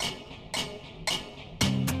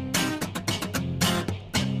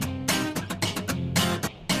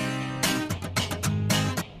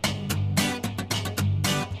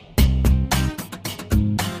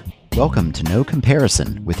Welcome to No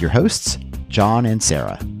Comparison with your hosts, John and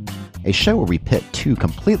Sarah, a show where we pit two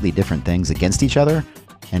completely different things against each other,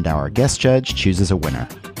 and our guest judge chooses a winner.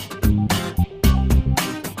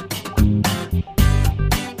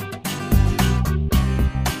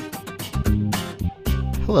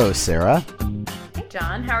 Hello, Sarah. Hey,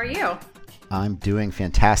 John. How are you? I'm doing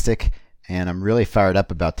fantastic, and I'm really fired up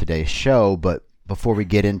about today's show, but before we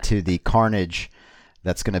get into the carnage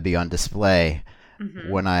that's going to be on display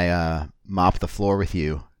when I mop the floor with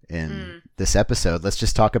you in this episode, let's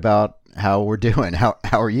just talk about how we're doing. How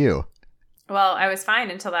are you? Well, I was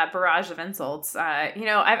fine until that barrage of insults.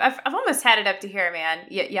 I've almost had it up to here, man.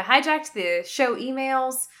 You hijacked the show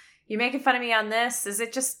emails. You're making fun of me on this. Is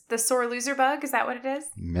it just the sore loser bug? Is that what it is?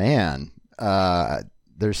 Man,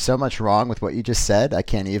 there's so much wrong with what you just said. I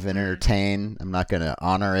can't even entertain. I'm not going to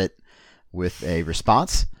honor it with a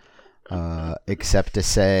response, except to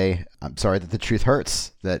say I'm sorry that the truth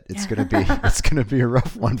hurts. That it's going to be a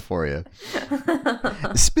rough one for you.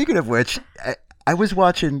 Speaking of which, I was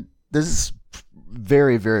watching. This is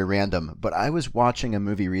very, very random, but I was watching a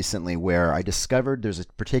movie recently where I discovered there's a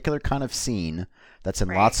particular kind of scene that's in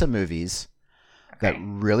lots of movies that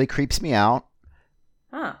really creeps me out.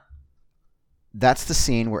 Huh. That's the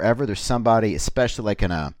scene wherever there's somebody, especially like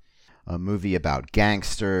in a movie about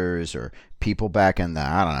gangsters or people back in the,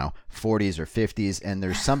 40s or 50s, and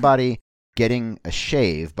there's somebody getting a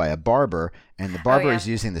shave by a barber, and the barber is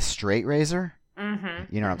using the straight razor.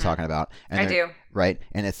 Mm-hmm. You know what I'm talking about? And I do. Right?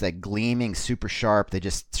 And it's like gleaming, super sharp. They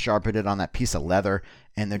just sharpened it on that piece of leather,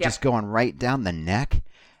 and they're just going right down the neck.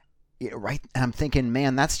 Right? And I'm thinking,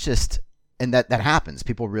 man, that's just... And that happens.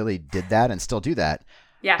 People really did that and still do that.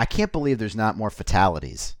 Yeah. I can't believe there's not more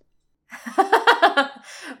fatalities.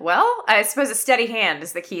 Well, I suppose a steady hand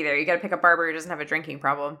is the key there. You got to pick a barber who doesn't have a drinking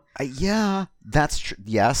problem. Yeah, that's true.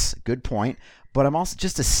 Yes, good point. But I'm also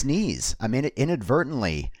just a sneeze. I mean,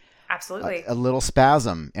 inadvertently... Absolutely. A little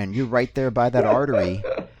spasm, and you're right there by that artery,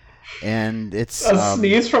 and it's... A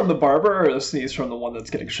sneeze from the barber or a sneeze from the one that's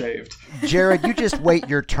getting shaved? Jared, you just wait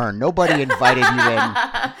your turn. Nobody invited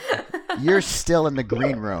you in. You're still in the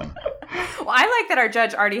green room. Well, I like that our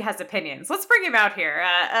judge already has opinions. Let's bring him out here.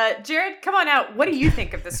 Jared, come on out. What do you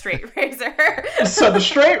think of the straight razor? So the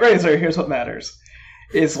straight razor, here's what matters.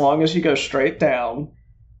 As long as you go straight down...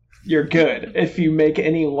 you're good. If you make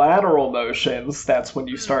any lateral motions, that's when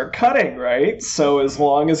you start cutting, right? So as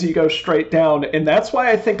long as you go straight down, and that's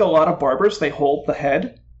why I think a lot of barbers, they hold the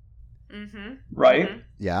head. Mm-hmm. Right? Mm-hmm.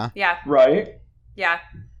 Yeah. Yeah. Right? Yeah.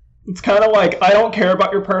 It's kind of like, I don't care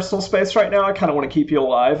about your personal space right now. I kind of want to keep you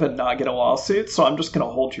alive and not get a lawsuit, so I'm just going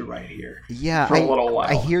to hold you right here for a little while.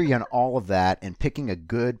 I hear you on all of that, and picking a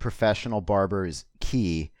good professional barber is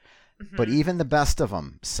key. Mm-hmm. But even the best of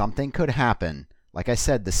them, something could happen. Like I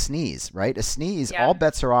said, the sneeze, right? A sneeze, all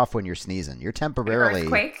bets are off when you're sneezing. You're temporarily...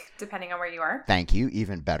 earthquake, depending on where you are. Thank you,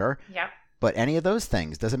 even better. Yeah. But any of those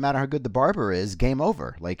things, doesn't matter how good the barber is, game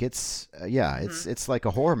over. Like it's, it's like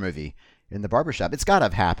a horror movie in the barbershop. It's got to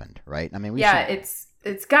have happened, right? I mean, it's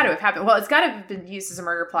got to have happened. Well, it's got to have been used as a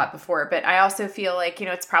murder plot before, but I also feel like,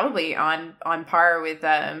 it's probably on par with...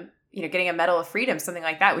 getting a Medal of Freedom, something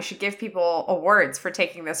like that. We should give people awards for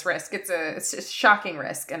taking this risk. It's a shocking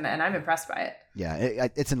risk, and I'm impressed by it. Yeah,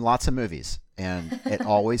 it's in lots of movies, and it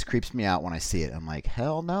always creeps me out when I see it. I'm like,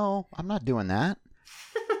 hell no, I'm not doing that.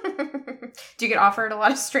 Do you get offered a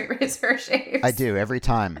lot of straight razor shaves? I do, every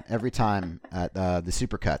time at the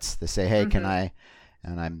Supercuts. They say, hey, can I...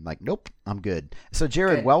 And I'm like, nope, I'm good. So,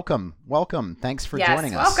 Jared, welcome. Thanks for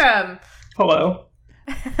joining us. Welcome. Hello.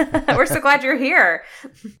 We're so glad you're here.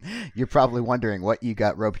 You're probably wondering what you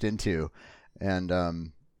got roped into.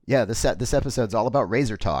 And this episode's all about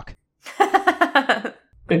razor talk.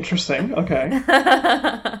 Interesting. Okay.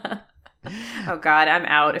 Oh God, I'm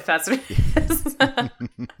out if that's what it is.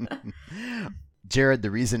 Jared,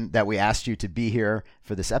 the reason that we asked you to be here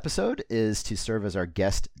for this episode is to serve as our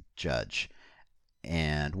guest judge.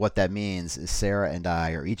 And what that means is Sarah and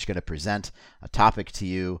I are each going to present a topic to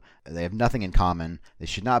you. They have nothing in common. They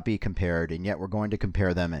should not be compared, and yet we're going to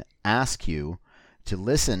compare them and ask you to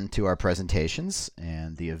listen to our presentations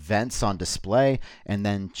and the events on display, and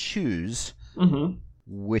then choose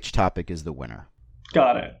which topic is the winner.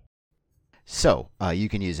 Got it. So you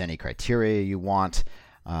can use any criteria you want,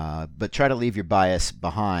 but try to leave your bias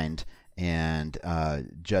behind and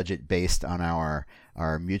judge it based on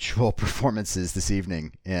our mutual performances this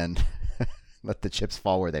evening, and let the chips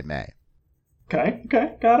fall where they may. Okay,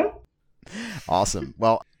 got it. Awesome.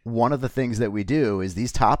 Well, one of the things that we do is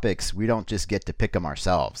these topics, we don't just get to pick them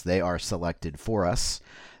ourselves. They are selected for us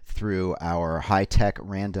through our high-tech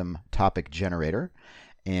random topic generator,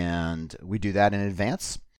 and we do that in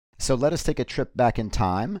advance. So let us take a trip back in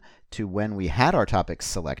time to when we had our topics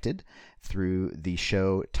selected through the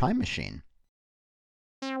show Time Machine.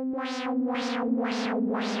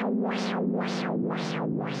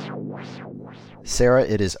 Sarah,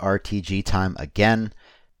 it is RTG time again,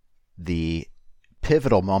 the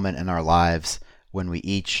pivotal moment in our lives when we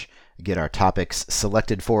each get our topics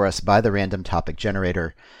selected for us by the random topic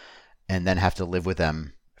generator and then have to live with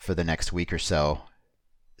them for the next week or so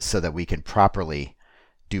that we can properly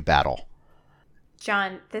do battle.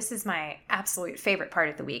 John, this is my absolute favorite part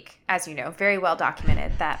of the week. As you know, very well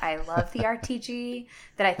documented that I love the RTG,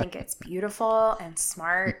 that I think it's beautiful and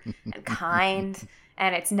smart and kind,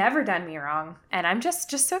 and it's never done me wrong. And I'm just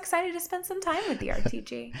so excited to spend some time with the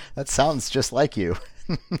RTG. That sounds just like you.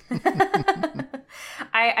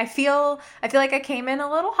 I feel like I came in a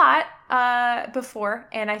little hot before,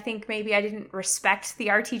 and I think maybe I didn't respect the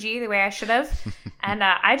RTG the way I should have. And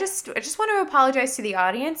I just want to apologize to the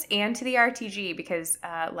audience and to the RTG because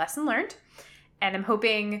lesson learned. And I'm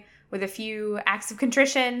hoping with a few acts of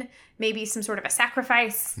contrition, maybe some sort of a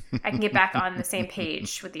sacrifice, I can get back on the same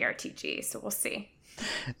page with the RTG. So we'll see.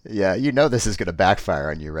 Yeah, you know this is going to backfire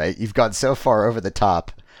on you, right? You've gone so far over the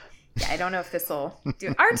top. Yeah, I don't know if this will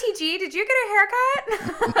do. RTG, did you get a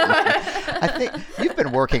haircut? I think you've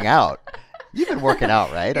been working out. You've been working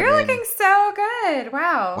out, right? You're looking so good.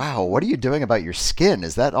 Wow. Wow, what are you doing about your skin?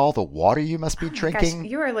 Is that all the water you must be drinking?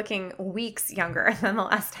 Gosh, you are looking weeks younger than the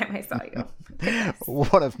last time I saw you.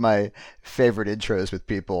 One of my favorite intros with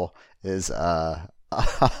people is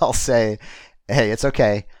I'll say, hey, it's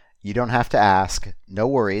okay. You don't have to ask. No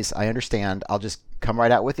worries. I understand. I'll just come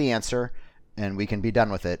right out with the answer and we can be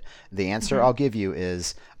done with it. The answer I'll give you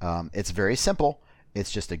is it's very simple.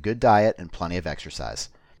 It's just a good diet and plenty of exercise.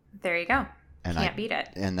 There you go. And Can't beat it.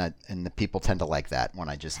 And the people tend to like that when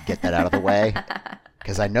I just get that out of the way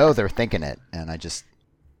because I know they're thinking it, and I just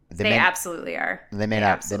they absolutely are. They may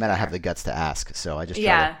not have the guts to ask, so I just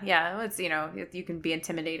yeah. It's you can be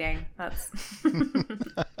intimidating. That's.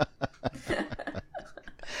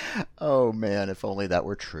 Oh man, if only that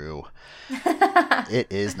were true. It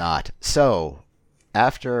is not. So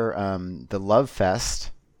after the love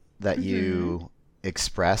fest that you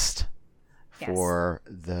expressed. Yes. For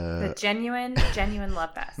the genuine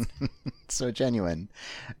love fest. So genuine.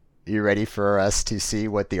 You ready for us to see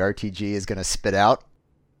what the RTG is going to spit out?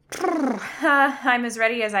 I'm as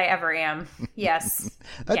ready as I ever am. Yes.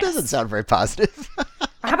 That doesn't sound very positive.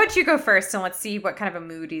 How about you go first and let's see what kind of a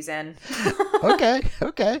mood he's in. Okay.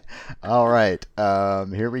 All right.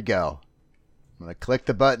 Here we go. I'm going to click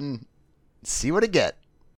the button, see what I get.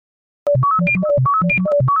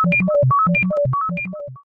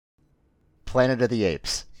 Planet of the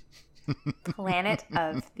Apes. Planet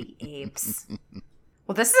of the Apes.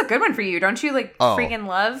 Well, this is a good one for you. Don't you freaking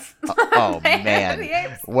love man. Of the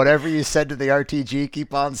Apes? Whatever you said to the RTG,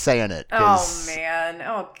 keep on saying it. Oh man.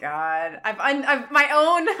 Oh god.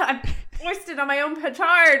 I've foisted on my own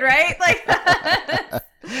petard, right?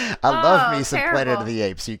 I love me some terrible. Planet of the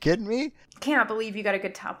Apes. Are you kidding me? Cannot believe you got a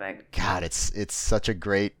good topic. God, it's such a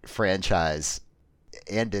great franchise,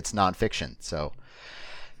 and it's nonfiction. So,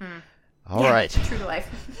 all right. True to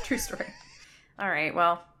life, true story. All right,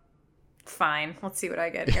 well, fine. Let's see what I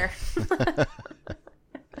get here.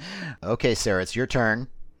 Okay, Sarah, it's your turn.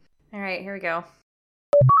 All right, here we go.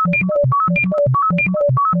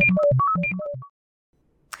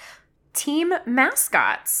 Team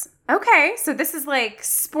mascots. Okay, so this is like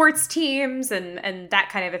sports teams and that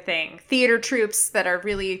kind of a thing. Theater troupes that are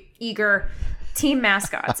really eager. Team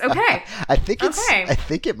mascots. Okay. I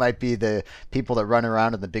think it might be the people that run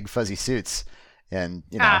around in the big fuzzy suits and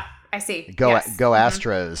I see. Go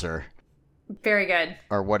Astros or very good.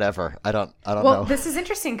 Or whatever. I don't know. Well, this is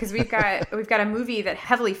interesting because we've got a movie that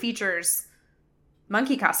heavily features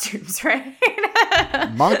monkey costumes, right?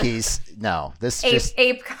 Monkeys? No. This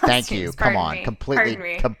ape costumes. Thank you. Come on.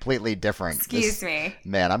 Completely different. Excuse me.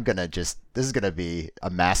 Man, this is gonna be a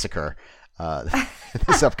massacre.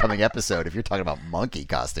 This upcoming episode, if you're talking about monkey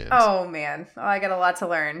costumes. Oh man, I got a lot to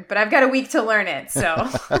learn, but I've got a week to learn it, so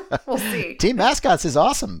we'll see. Team mascots is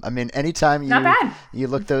awesome. I mean, anytime you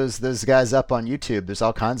look those guys up on YouTube, there's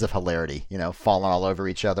all kinds of hilarity. Falling all over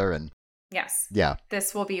each other and. Yes. Yeah.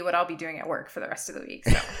 This will be what I'll be doing at work for the rest of the week.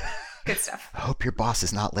 So good stuff. I hope your boss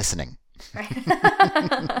is not listening.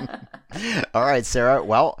 All right, Sarah.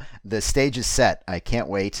 Well, the stage is set. I can't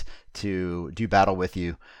wait to do battle with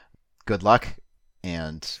you. Good luck,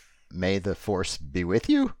 and may the force be with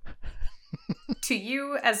you. To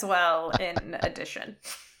you as well, in addition.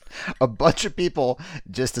 A bunch of people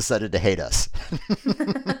just decided to hate us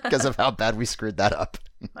because of how bad we screwed that up.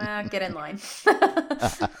 Get in line.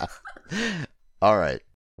 All right.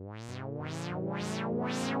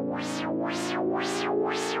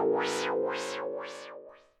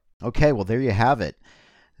 Okay, well, there you have it.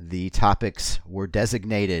 The topics were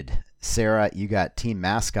designated. Sarah, you got team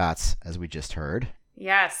mascots, as we just heard.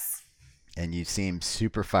 Yes. And you seem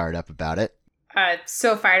super fired up about it.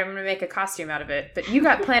 So fired, I'm going to make a costume out of it. But you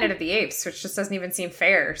got Planet of the Apes, which just doesn't even seem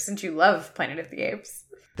fair since you love Planet of the Apes.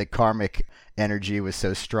 The karmic energy was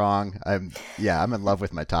so strong. I'm in love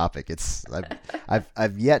with my topic.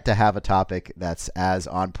 I've yet to have a topic that's as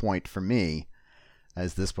on point for me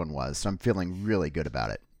as this one was. So I'm feeling really good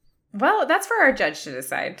about it. Well, that's for our judge to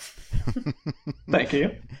decide. Thank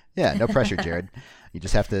you. Yeah, no pressure, Jared. You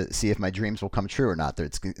just have to see if my dreams will come true or not.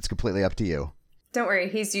 It's completely up to you. Don't worry,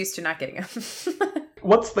 he's used to not getting them.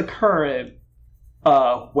 What's the current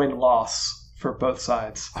win-loss for both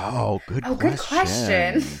sides? Oh, good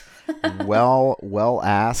question. Well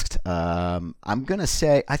asked. I'm going to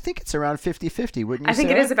say, I think it's around 50-50, wouldn't you say? I think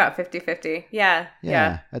it is about 50-50.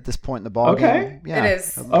 Yeah. At this point in the ball game. Yeah, it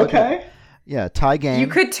is. Okay. Yeah, tie game. You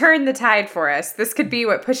could turn the tide for us. This could be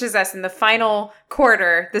what pushes us in the final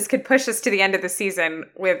quarter. This could push us to the end of the season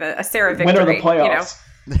with a Sarah victory. Winner of the playoffs.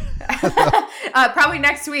 Probably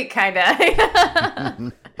next week, kind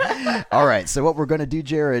of. All right. So what we're going to do,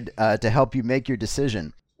 Jared, to help you make your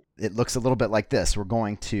decision, it looks a little bit like this. We're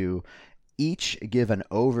going to each give an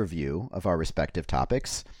overview of our respective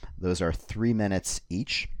topics. Those are 3 minutes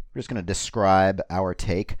each. We're just going to describe our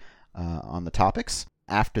take on the topics.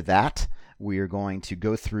 After that, we are going to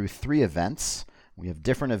go through 3 events. We have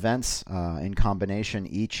different events in combination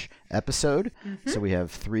each episode. Mm-hmm. So we have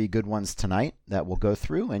 3 good ones tonight that we'll go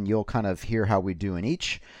through, and you'll kind of hear how we do in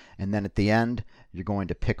each. And then at the end, you're going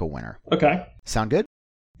to pick a winner. Okay. Sound good?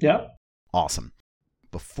 Yeah. Awesome.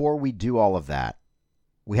 Before we do all of that,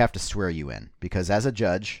 we have to swear you in, because as a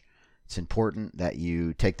judge, it's important that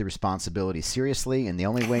you take the responsibility seriously, and the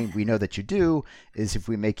only way we know that you do is if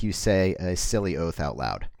we make you say a silly oath out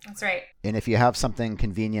loud. That's right. And if you have something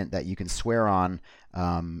convenient that you can swear on,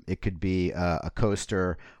 it could be a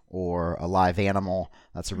coaster or a live animal.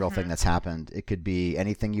 That's a real thing that's happened. It could be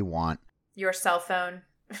anything you want. Your cell phone.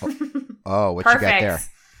 Oh, what Perfect. You got there?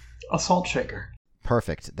 A salt shaker.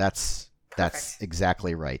 Perfect. That's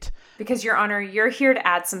exactly right. Because, Your Honor, you're here to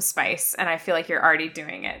add some spice, and I feel like you're already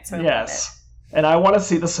doing it. So yes. And I want to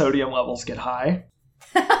see the sodium levels get high.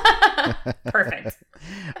 Perfect.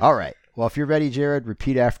 All right. Well, if you're ready, Jared,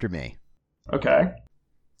 repeat after me. Okay.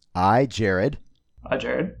 I, Jared.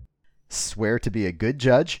 Swear to be a good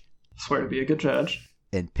judge.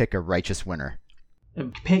 And pick a righteous winner.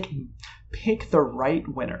 And pick the right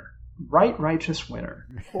winner. Righteous winner.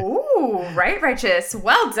 Ooh, righteous.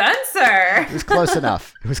 Well done, sir. It was close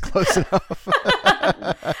enough.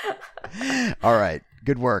 All right.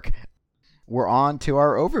 Good work. We're on to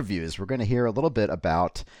our overviews. We're going to hear a little bit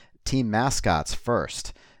about team mascots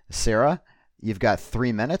first. Sarah, you've got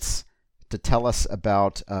 3 minutes to tell us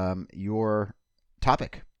about your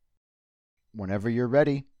topic. Whenever you're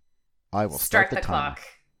ready, I will start the timer.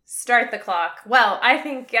 Start the clock. Well, I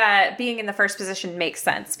think being in the first position makes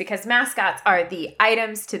sense because mascots are the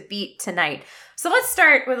items to beat tonight. So let's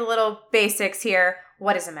start with a little basics here.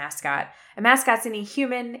 What is a mascot? A mascot's any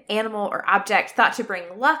human, animal, or object thought to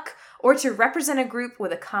bring luck or to represent a group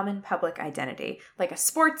with a common public identity, like a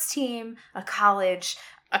sports team, a college,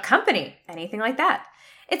 a company, anything like that.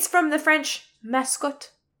 It's from the French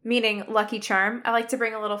mascotte, meaning lucky charm. I like to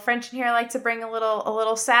bring a little French in here. I like to bring a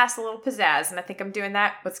little sass, a little pizzazz, and I think I'm doing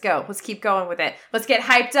that. Let's go. Let's keep going with it. Let's get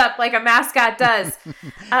hyped up like a mascot does.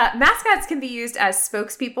 Mascots can be used as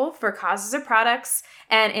spokespeople for causes or products,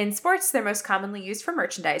 and in sports, they're most commonly used for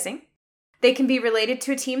merchandising. They can be related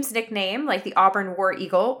to a team's nickname, like the Auburn War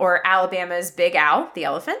Eagle or Alabama's Big Al, the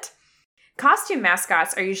elephant. Costume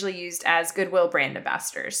mascots are usually used as Goodwill brand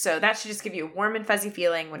ambassadors, so that should just give you a warm and fuzzy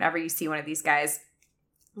feeling whenever you see one of these guys.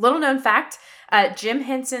 Little known fact, Jim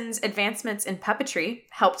Henson's advancements in puppetry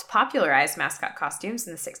helped popularize mascot costumes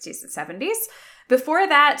in the 60s and 70s. Before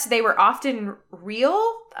that, they were often real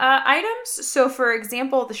items. So, for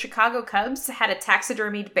example, the Chicago Cubs had a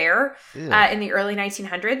taxidermied bear in the early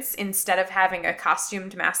 1900s instead of having a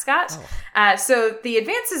costumed mascot. Oh. So the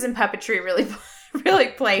advances in puppetry really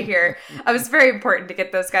play here. It was very important to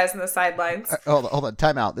get those guys on the sidelines. Hold on,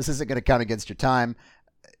 time out. This isn't going to count against your time.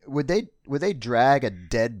 Would they drag a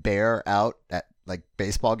dead bear out at like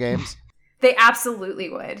baseball games? They absolutely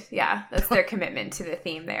would. Yeah, that's their commitment to the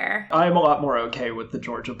theme there. I'm a lot more okay with the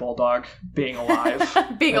Georgia Bulldog being alive.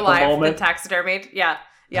 Being alive than taxidermied. Yeah.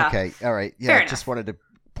 Okay. All right. Yeah. Just wanted to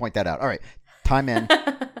point that out. All right. Time in.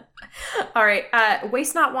 All right.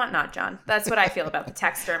 Waste not, want not, John. That's what I feel about the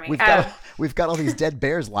taxidermy. We've got all these dead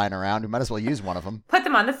bears lying around. We might as well use one of them. Put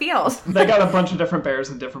them on the field. They got a bunch of different bears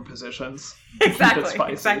in different positions.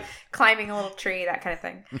 Exactly. Climbing a little tree, that kind of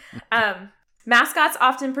thing. Mascots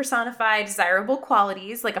often personify desirable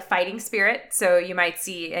qualities like a fighting spirit. So you might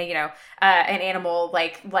see, an animal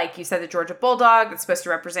like you said, the Georgia Bulldog that's supposed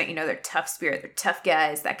to represent, their tough spirit, they're tough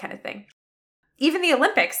guys, that kind of thing. Even the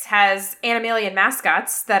Olympics has Animalian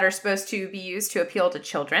mascots that are supposed to be used to appeal to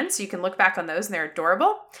children. So you can look back on those and they're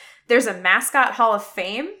adorable. There's a Mascot Hall of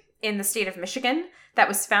Fame in the state of Michigan that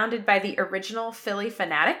was founded by the original Philly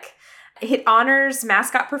Fanatic. It honors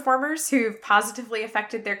mascot performers who've positively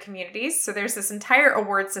affected their communities. So there's this entire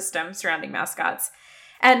award system surrounding mascots.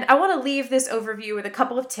 And I want to leave this overview with a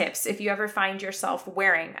couple of tips if you ever find yourself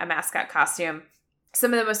wearing a mascot costume.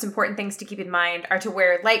 Some of the most important things to keep in mind are to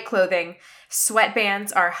wear light clothing.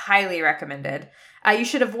 Sweatbands are highly recommended. You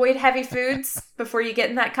should avoid heavy foods before you get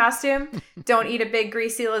in that costume. Don't eat a big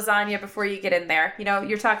greasy lasagna before you get in there.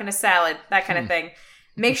 You're talking a salad, that kind of thing.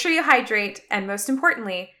 Make sure you hydrate. And most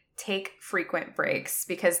importantly, take frequent breaks,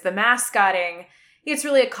 because the mascotting, it's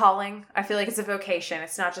really a calling. I feel like it's a vocation.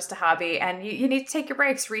 It's not just a hobby. And you need to take your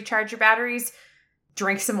breaks, recharge your batteries,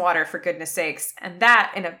 drink some water, for goodness sakes. And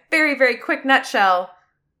that, in a very, very quick nutshell,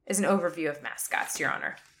 is an overview of mascots, Your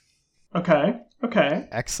Honor. Okay.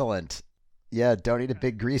 Excellent. Yeah, don't eat a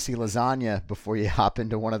big greasy lasagna before you hop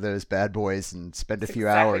into one of those bad boys and spend a few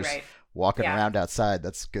hours walking around outside.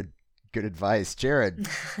 That's good advice. Jared,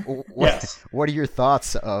 Yes. What are your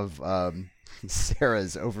thoughts of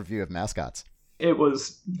Sarah's overview of mascots? It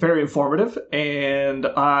was very informative, and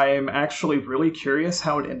I'm actually really curious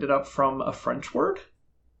how it ended up from a French word.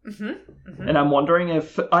 Mm-hmm. Mm-hmm. And I'm wondering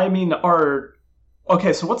so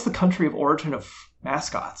what's the country of origin of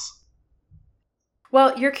mascots?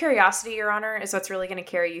 Well, your curiosity, Your Honor, is what's really going to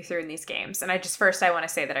carry you through in these games. And I want to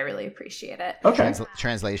say that I really appreciate it. Okay.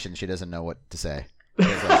 Translation, she doesn't know what to say. And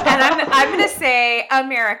I'm going to say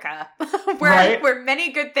America, where many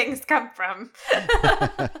good things come from.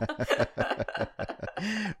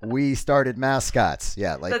 We started mascots.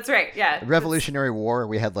 Yeah, that's right. Yeah. Revolutionary War,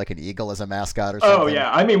 we had like an eagle as a mascot or something. Oh, yeah.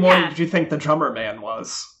 I mean, what did you think the drummer man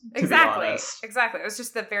was? Exactly. It was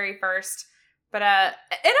just the very first. But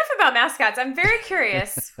enough about mascots. I'm very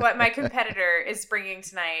curious what my competitor is bringing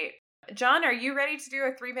tonight. John, are you ready to do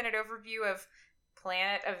a 3-minute overview of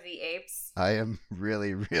Planet of the Apes? I am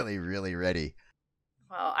really, really, really ready.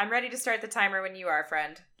 Well, I'm ready to start the timer when you are,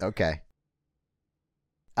 friend. Okay.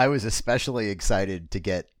 I was especially excited to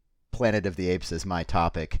get Planet of the Apes as my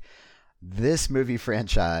topic. This movie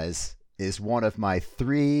franchise is one of my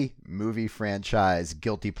 3 movie franchise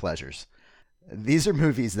guilty pleasures. These are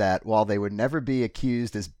movies that, while they would never be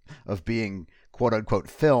accused of being quote-unquote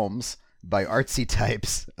films by artsy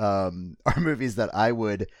types, are movies that I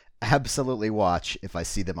would absolutely watch if I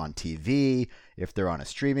see them on TV, if they're on a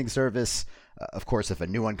streaming service, of course, if a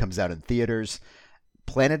new one comes out in theaters.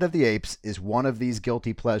 Planet of the Apes is one of these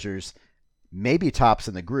guilty pleasures, maybe tops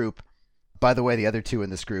in the group. By the way, the other 2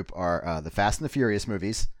 in this group are the Fast and the Furious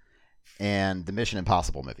movies and the Mission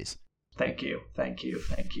Impossible movies. Thank you.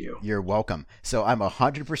 You're welcome. So I'm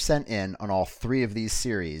 100% in on all 3 of these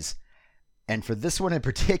series. And for this one in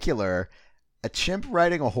particular, a chimp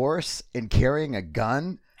riding a horse and carrying a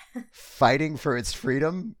gun, fighting for its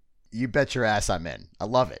freedom, you bet your ass I'm in. I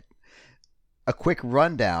love it. A quick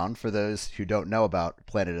rundown for those who don't know about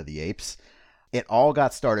Planet of the Apes. It all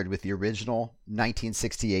got started with the original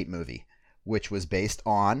 1968 movie, which was based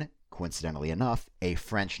on, coincidentally enough, a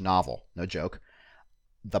French novel. No joke.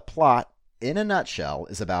 The plot, in a nutshell,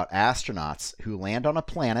 is about astronauts who land on a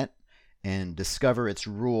planet and discover it's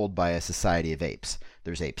ruled by a society of apes.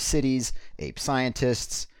 There's ape cities, ape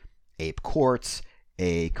scientists, ape courts,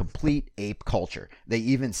 a complete ape culture. They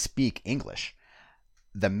even speak English.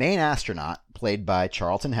 The main astronaut, played by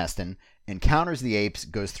Charlton Heston, encounters the apes,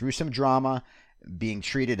 goes through some drama, being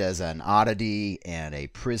treated as an oddity and a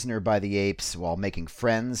prisoner by the apes while making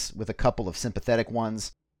friends with a couple of sympathetic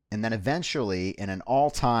ones. And then eventually, in an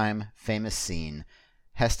all-time famous scene,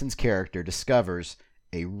 Heston's character discovers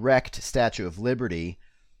a wrecked Statue of Liberty,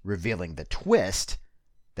 revealing the twist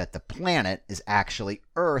that the planet is actually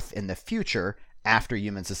Earth in the future after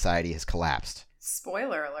human society has collapsed.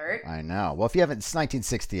 Spoiler alert. I know. Well, if you haven't, it's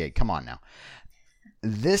 1968. Come on now.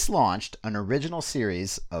 This launched an original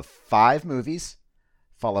series of 5 movies,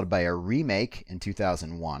 followed by a remake in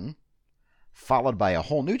 2001, followed by a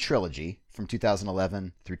whole new trilogy from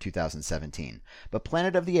 2011 through 2017. But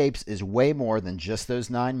Planet of the Apes is way more than just those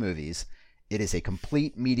 9 movies. It is a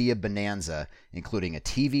complete media bonanza, including a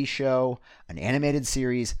TV show, an animated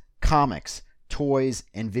series, comics, toys,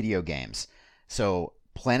 and video games. So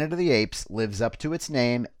Planet of the Apes lives up to its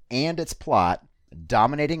name and its plot,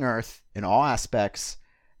 dominating Earth in all aspects,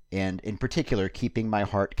 and in particular, keeping my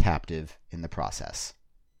heart captive in the process.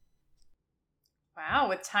 Wow,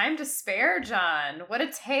 with time to spare, John. What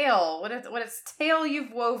a tale. What a tale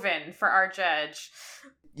you've woven for our judge.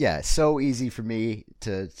 Yeah, it's so easy for me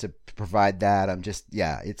to provide that. I'm just,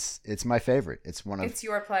 it's my favorite. It's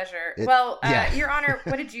your pleasure. Yeah. Your Honor,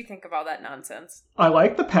 what did you think of all that nonsense? I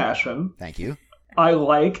like the passion. Thank you. I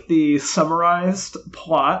like the summarized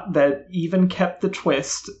plot that even kept the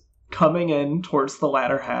twist coming in towards the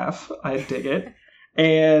latter half. I dig it.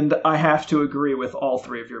 And I have to agree with all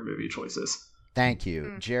three of your movie choices. Thank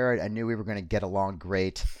you. Jared, I knew we were going to get along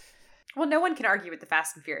great. Well, no one can argue with the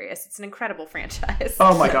Fast and Furious. It's an incredible franchise.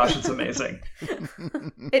 Oh my gosh, it's amazing.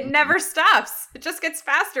 It never stops. It just gets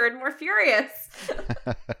faster and more furious.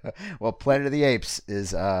 Well, Planet of the Apes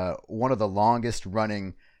is one of the longest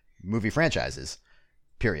running movie franchises,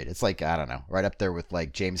 period. It's like, I don't know, right up there with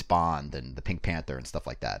like James Bond and the Pink Panther and stuff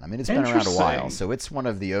like that. I mean, it's been around a while, so it's one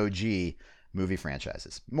of the OG movie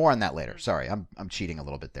franchises. More on that later. Sorry, I'm cheating a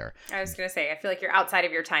little bit there. I was going to say, I feel like you're outside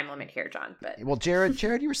of your time limit here, John. But well, Jared,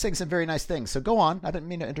 you were saying some very nice things, so go on. I didn't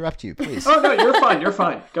mean to interrupt you, please. Oh no, you're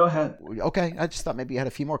fine. Go ahead. Okay, I just thought maybe you had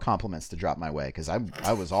a few more compliments to drop my way, because I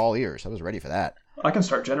was all ears. I was ready for that. I can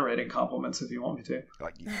start generating compliments if you want me to.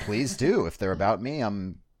 Please do. If they're about me,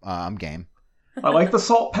 I'm game. I like the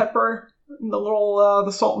salt pepper, the little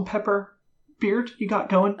the salt and pepper beard you got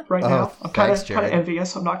going right now. I'm kind of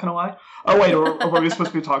envious. I'm not gonna lie. Oh wait, or were we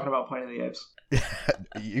supposed to be talking about Planet of the Apes?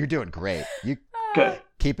 You're doing great. You good.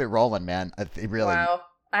 Keep it rolling, man. Really. Wow,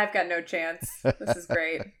 I've got no chance. This is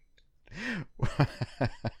great.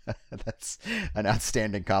 That's an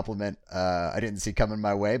outstanding compliment. I didn't see coming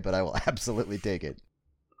my way, but I will absolutely take it.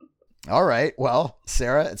 All right. Well,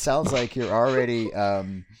 Sarah, it sounds like you're already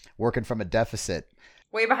working from a deficit.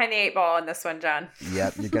 Way behind the 8 ball in this one, John.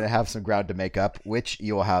 Yep, you're going to have some ground to make up, which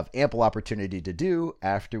you will have ample opportunity to do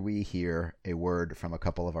after we hear a word from a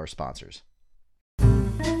couple of our sponsors.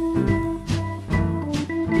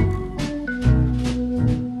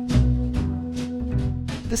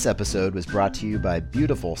 This episode was brought to you by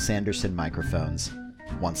beautiful Sanderson microphones,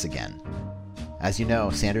 once again. As you know,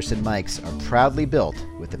 Sanderson mics are proudly built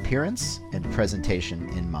with appearance and presentation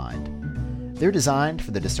in mind. They're designed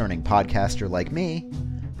for the discerning podcaster like me,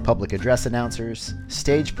 public address announcers,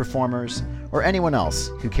 stage performers, or anyone else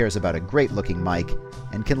who cares about a great-looking mic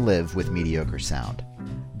and can live with mediocre sound.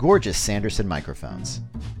 Gorgeous Sanderson microphones,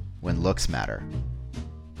 when looks matter.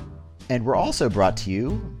 And we're also brought to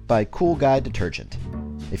you by Cool Guy Detergent.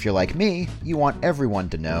 If you're like me, you want everyone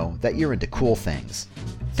to know that you're into cool things.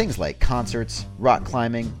 Things like concerts, rock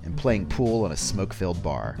climbing, and playing pool in a smoke-filled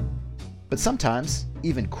bar. But sometimes,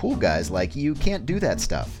 even cool guys like you can't do that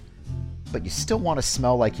stuff. But you still want to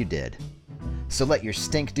smell like you did. So let your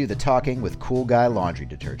stink do the talking with Cool Guy Laundry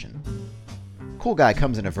Detergent. Cool Guy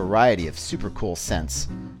comes in a variety of super cool scents,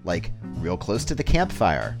 like Real Close to the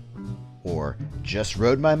Campfire, or Just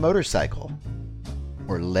Rode My Motorcycle,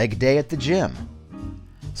 or Leg Day at the Gym.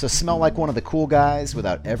 So smell like one of the cool guys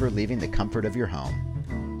without ever leaving the comfort of your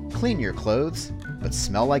home. Clean your clothes, but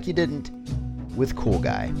smell like you didn't with Cool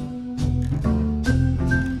Guy.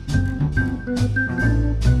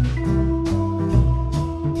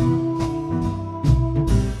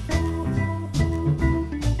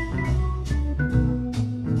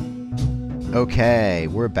 Okay,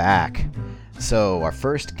 we're back. So our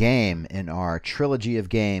first game in our trilogy of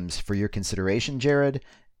games for your consideration, Jared,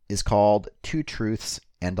 is called Two Truths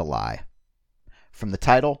and a Lie. From the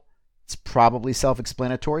title, it's probably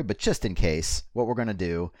self-explanatory, but just in case, what we're going to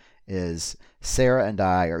do is Sarah and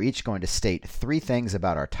I are each going to state 3 things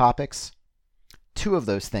about our topics. 2 of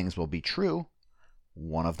those things will be true.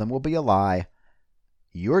 1 of them will be a lie.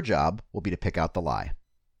 Your job will be to pick out the lie.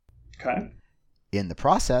 Okay. In the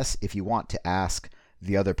process, if you want to ask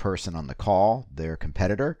the other person on the call, their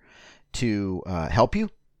competitor, to help you,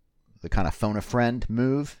 the kind of phone a friend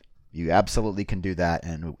move, you absolutely can do that,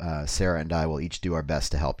 and Sarah and I will each do our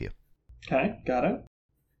best to help you. Okay, got it.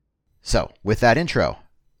 So, with that intro,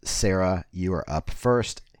 Sarah, you are up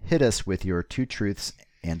first. Hit us with your 2 truths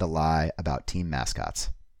and a lie about team mascots.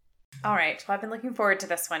 All right. Well, I've been looking forward to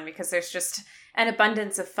this one because there's just an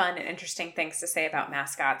abundance of fun and interesting things to say about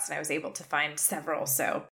mascots, and I was able to find several.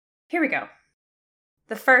 So here we go.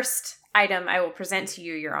 The first item I will present to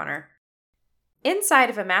you, Your Honor. Inside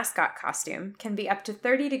of a mascot costume can be up to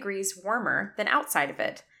 30 degrees warmer than outside of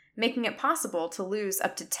it, making it possible to lose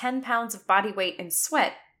up to 10 pounds of body weight in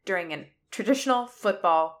sweat during a traditional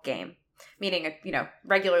football game, meaning a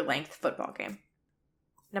regular length football game.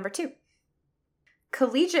 Number 2.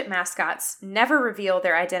 collegiate mascots never reveal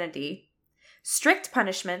their identity. Strict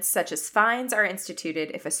punishments such as fines are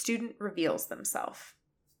instituted if a student reveals themselves.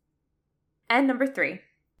 And number 3,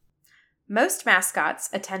 most mascots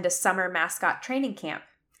attend a summer mascot training camp.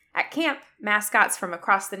 At camp, mascots from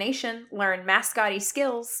across the nation learn mascotty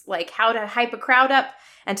skills like how to hype a crowd up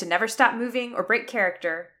and to never stop moving or break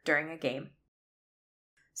character during a game.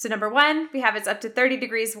 So number 1, we have it's up to 30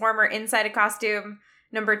 degrees warmer inside a costume.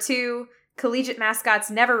 Number 2, collegiate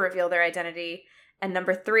mascots never reveal their identity. And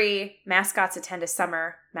number 3, mascots attend a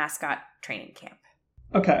summer mascot training camp.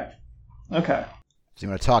 Okay. So you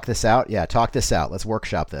want to talk this out? Yeah, talk this out. Let's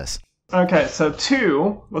workshop this. Okay, so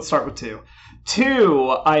 2, let's start with 2.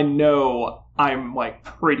 2, I know I'm like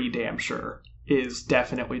pretty damn sure is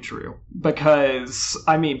definitely true. Because,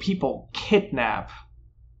 I mean, people kidnap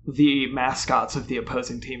the mascots of the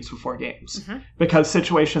opposing teams before games. Because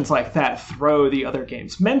situations like that throw the other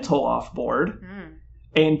game's mental off board.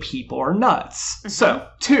 And people are nuts. So,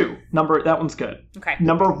 2, that one's good. Okay.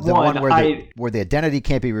 Number The 1, where the identity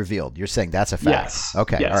can't be revealed. You're saying that's a fact. Yes.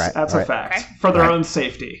 Okay. Yes, all right. that's all a right. fact. Okay. For their own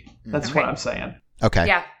safety. That's Okay. what I'm saying. Okay.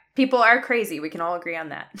 Yeah, people are crazy. We can all agree on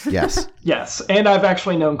that. Yes. Yes, and I've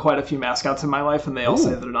actually known quite a few mascots in my life, and they all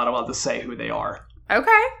say they're not allowed to say who they are.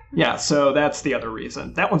 Okay. Yeah, so that's the other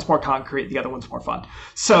reason. That one's more concrete, the other one's more fun.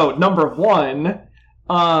 So, number 1,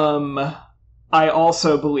 I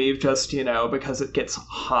also believe just, because it gets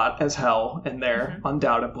hot as hell in there,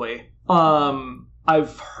 undoubtedly.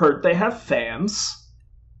 I've heard they have fans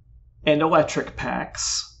and electric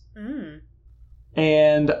packs.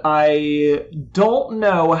 And I don't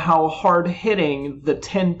know how hard hitting the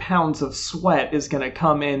 10 pounds of sweat is going to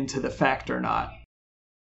come into the fact or not.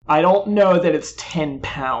 I don't know that it's 10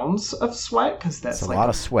 pounds of sweat, because that's It's a like lot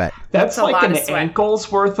of sweat. That's a like lot an of sweat.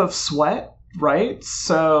 ankle's worth of sweat, right?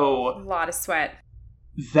 So A lot of sweat.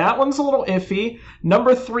 that one's a little iffy.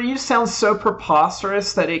 Number 3 sounds so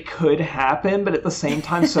preposterous that it could happen, but at the same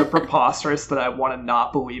time so preposterous that I want to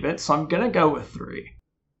not believe it. So I'm going to go with 3.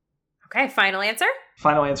 Okay, final answer?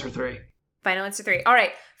 Final answer 3. Final answer 3. All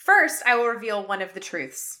right, first I will reveal one of the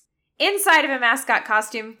truths. Inside of a mascot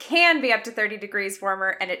costume can be up to 30 degrees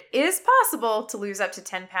warmer, and it is possible to lose up to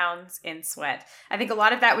 10 pounds in sweat. I think a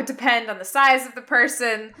lot of that would depend on the size of the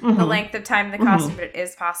person, the length of time in the costume, but it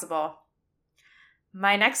is possible.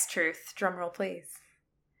 My next truth, drumroll please.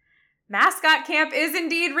 Mascot camp is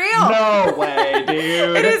indeed real. No way,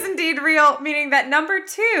 dude. It is indeed real, meaning that number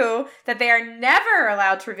 2, that they are never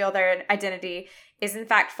allowed to reveal their identity, is in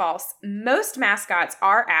fact false. Most mascots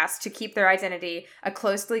are asked to keep their identity a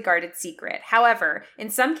closely guarded secret. However, in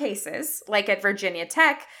some cases, like at Virginia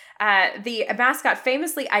Tech, the mascot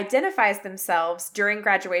famously identifies themselves during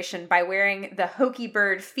graduation by wearing the hokey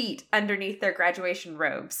bird feet underneath their graduation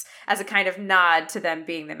robes as a kind of nod to them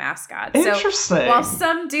being the mascot. Interesting. So while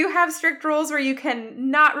some do have strict rules where you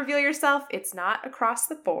can not reveal yourself, it's not across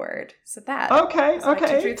the board. So that. Okay. is my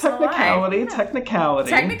two truths and a lie.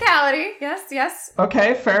 Technicality. Yes.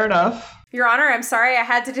 Okay, fair enough. Your Honor, I'm sorry I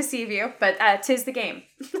had to deceive you, but 'tis the game.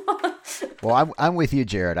 Well, I'm with you,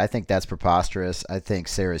 Jared. I think that's preposterous. I think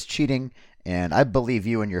Sarah's cheating, and I believe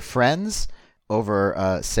you and your friends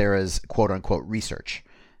over Sarah's quote-unquote research.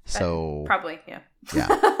 So Probably, yeah.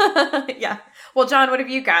 Yeah. Yeah. Well, John, what have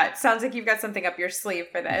you got? Sounds like you've got something up your sleeve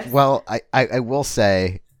for this. Well, I will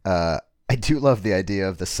say I do love the idea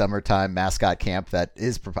of the summertime mascot camp. That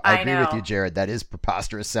is, I agree with you, Jared. That is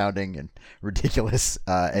preposterous sounding and ridiculous.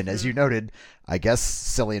 And as you noted, I guess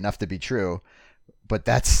silly enough to be true. But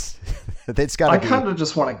it's got to be. I kind of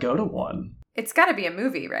just want to go to one. It's got to be a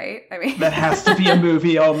movie, right? I mean, that has to be a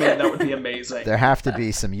movie. Oh man, that would be amazing. There have to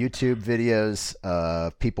be some YouTube videos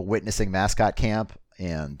of people witnessing mascot camp,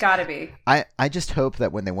 and gotta be. I just hope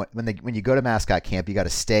that when you go to mascot camp, you got to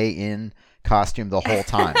stay in costume the whole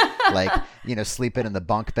time. Like, sleeping in the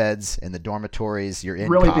bunk beds in the dormitories. You're in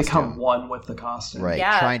really costume. Become one with the costume, right?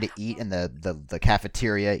 Yeah. Trying to eat in the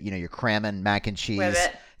cafeteria. You're cramming mac and cheese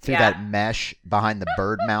through Yeah. that mesh behind the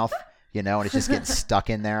bird mouth. And it's just getting stuck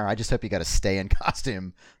in there. I just hope you got to stay in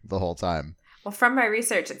costume the whole time. Well, from my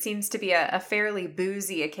research, it seems to be a fairly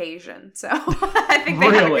boozy occasion. So I think they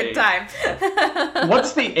had a good time.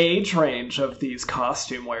 What's the age range of these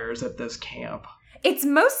costume wearers at this camp? It's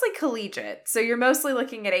mostly collegiate. So you're mostly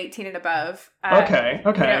looking at 18 and above. Okay.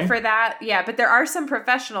 For that, yeah. But there are some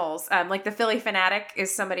professionals, like the Philly Fanatic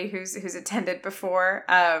is somebody who's attended before.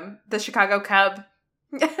 The Chicago Cub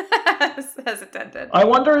has attended. I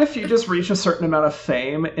wonder if you just reach a certain amount of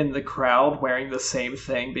fame in the crowd wearing the same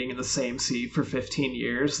thing, being in the same seat for 15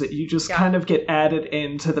 years, that you just kind of get added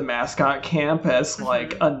into the mascot camp as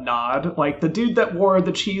like a nod. Like the dude that wore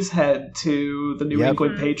the cheese head to the New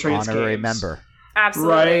England Patriots honorary games. member.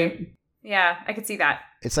 Absolutely. Right? Yeah, I could see that.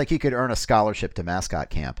 It's like you could earn a scholarship to mascot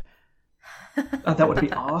camp. Oh, that would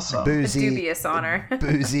be awesome. A Boozy, dubious honor.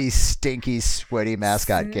 boozy, stinky, sweaty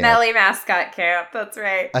mascot camp. Smelly mascot camp. That's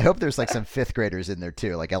right. I hope there's like some fifth graders in there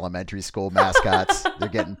too, like elementary school mascots. They're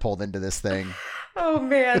getting pulled into this thing. Oh,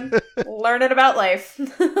 man. Learning about life.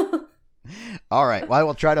 All right. Well, I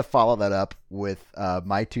will try to follow that up with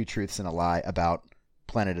my two truths and a lie about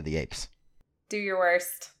Planet of the Apes. Do your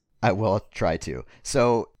worst. I will try to.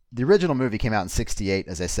 So the original movie came out in 1968,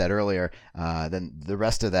 as I said earlier. Then the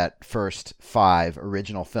rest of that first 5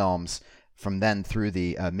 original films from then through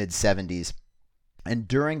the mid-'70s. And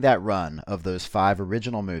during that run of those 5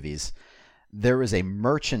 original movies, there was a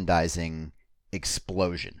merchandising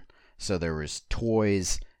explosion. So there was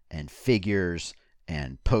toys and figures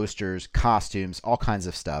and posters, costumes, all kinds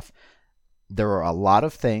of stuff. There were a lot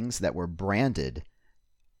of things that were branded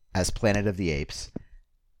as Planet of the Apes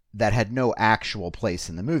that had no actual place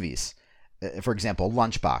in the movies. For example,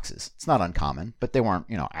 lunchboxes. It's not uncommon, but they weren't,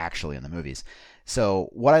 actually in the movies. So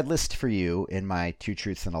what I'd list for you in my two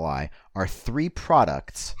truths and a lie are 3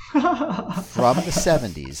 products from the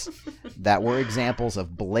 70s that were examples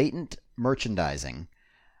of blatant merchandising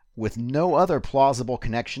with no other plausible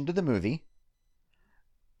connection to the movie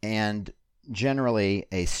and generally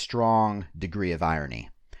a strong degree of irony.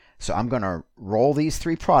 So I'm going to roll these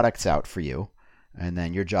 3 products out for you. And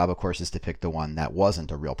then your job, of course, is to pick the one that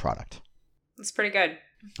wasn't a real product. That's pretty good.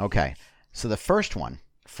 Okay. So the first one,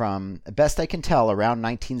 from best I can tell, around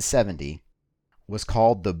 1970, was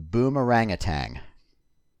called the Boomerangatang.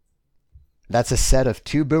 That's a set of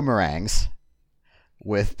 2 boomerangs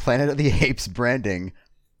with Planet of the Apes branding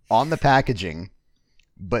on the packaging,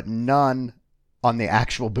 but none on the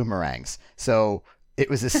actual boomerangs. So it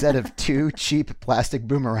was a set of 2 cheap plastic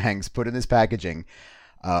boomerangs put in this packaging.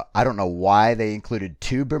 I don't know why they included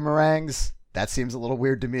 2 boomerangs. That seems a little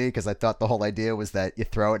weird to me because I thought the whole idea was that you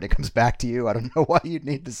throw it and it comes back to you. I don't know why you'd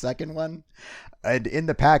need the second one. And in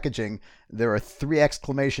the packaging, there are 3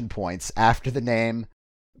 exclamation points after the name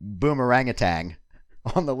Boomerangatang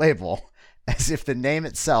on the label, as if the name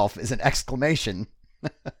itself is an exclamation,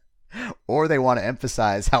 or they want to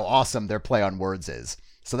emphasize how awesome their play on words is.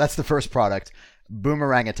 So that's the first product,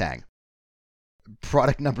 Boomerangatang.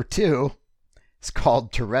 Product number 2 is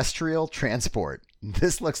called Terrestrial Transport.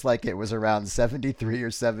 This looks like it was around 73 or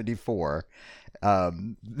 74.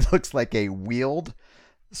 Looks like a wheeled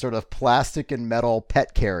sort of plastic and metal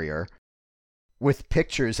pet carrier with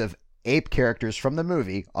pictures of ape characters from the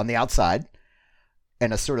movie on the outside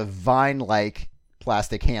and a sort of vine-like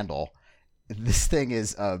plastic handle. This thing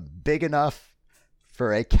is big enough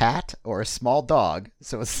for a cat or a small dog,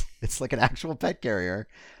 so it's like an actual pet carrier.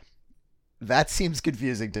 That seems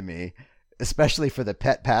confusing to me, especially for the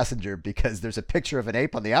pet passenger, because there's a picture of an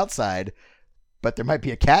ape on the outside, but there might be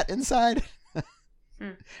a cat inside.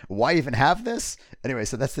 Why even have this? Anyway,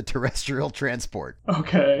 so that's the Terrestrial Transport.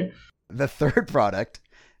 Okay. The third product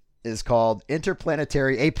is called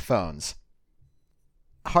Interplanetary Ape Phones.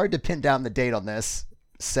 Hard to pin down the date on this.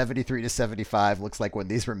 73 to 75 looks like when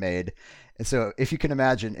these were made. And so if you can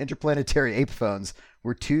imagine, Interplanetary Ape Phones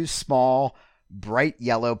were 2 small, bright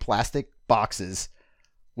yellow plastic boxes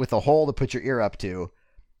with a hole to put your ear up to,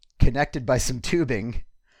 connected by some tubing,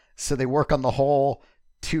 so they work on the whole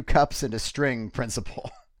 2 cups and a string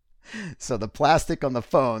principle. So the plastic on the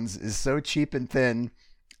phones is so cheap and thin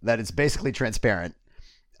that it's basically transparent.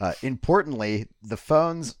 Importantly, the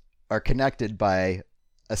phones are connected by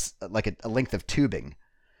a length of tubing.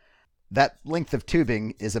 That length of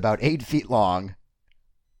tubing is about 8 feet long,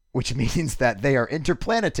 which means that they are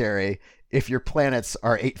interplanetary if your planets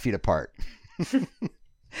are 8 feet apart.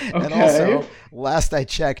 And also, last I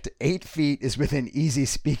checked, 8 feet is within easy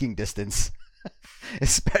speaking distance,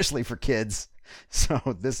 especially for kids. So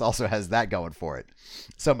this also has that going for it.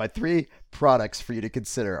 So my 3 products for you to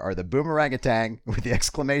consider are the Boomerangatang with the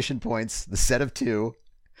exclamation points, the set of 2,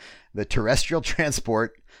 the Terrestrial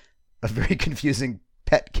Transport, a very confusing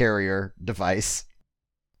pet carrier device,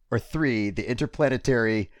 or 3, the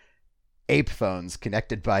Interplanetary Ape Phones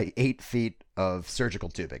connected by 8 feet of surgical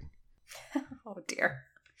tubing. Oh, dear.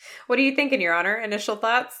 What do you think, in your honor? Initial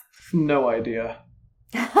thoughts? No idea.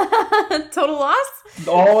 Total loss?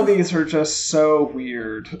 All of these are just so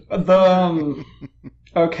weird.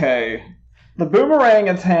 Okay. The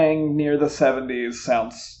Boomerangatang near the 70s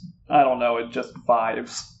sounds, I don't know, it just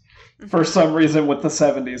vibes. For some reason with the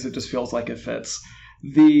 70s, it just feels like it fits.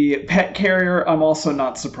 The pet carrier, I'm also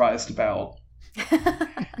not surprised about.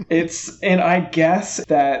 And I guess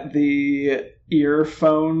that the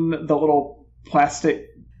earphone, the little plastic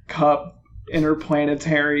cup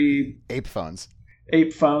interplanetary ape phones.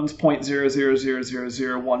 Ape phones,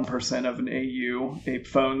 0.0000001% of an AU. Ape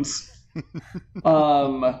phones.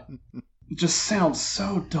 Just sounds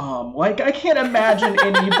so dumb. Like, I can't imagine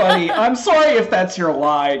anybody... I'm sorry if that's your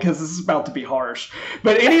lie, because this is about to be harsh.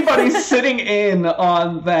 But anybody sitting in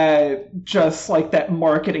on that, just like that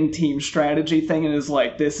marketing team strategy thing and is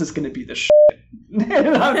like, this is going to be the shit.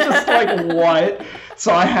 And I'm just like, what?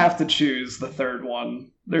 So I have to choose the third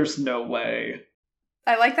one. There's no way.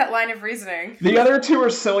 I like that line of reasoning. The other two are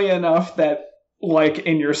silly enough that, like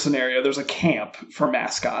in your scenario, there's a camp for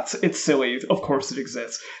mascots. It's silly. Of course it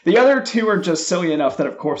exists. The other two are just silly enough that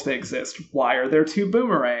of course they exist. Why are there two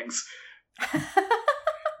boomerangs?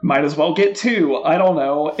 Might as well get two. I don't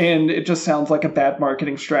know. And it just sounds like a bad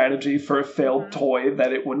marketing strategy for a failed toy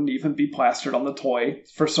that it wouldn't even be plastered on the toy.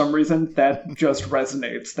 For some reason, that just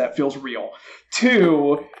resonates. That feels real.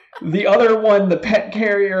 Two, the other one, the pet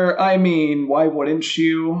carrier, I mean, why wouldn't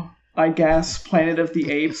you? I guess Planet of the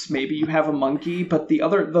Apes, maybe you have a monkey, but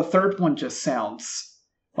the third one just sounds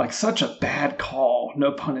like such a bad call.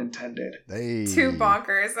 No pun intended. Hey. Too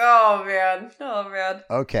bonkers. Oh man.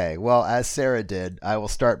 Okay, well, as Sarah did, I will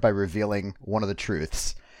start by revealing one of the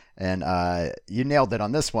truths. And you nailed it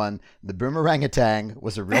on this one. The boomerangatang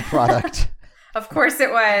was a real product. Of course it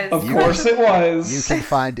was. Of course it was. You can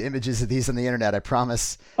find images of these on the internet, I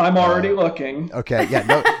promise. I'm already looking. Okay, yeah,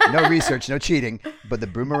 no research, no cheating. But the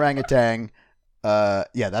boomerangatang,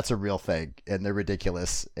 yeah, that's a real thing, and they're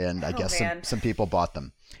ridiculous. And I guess some people bought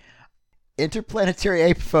them. Interplanetary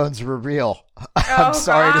ape phones were real. I'm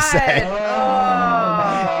sorry to say.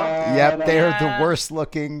 Yep, they are the worst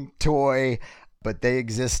looking toy, but they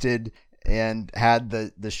existed and had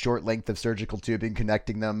the short length of surgical tubing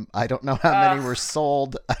connecting them. I don't know how many were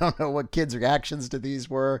sold. I don't know what kids' reactions to these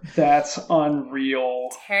were. That's unreal.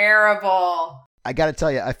 Terrible. I got to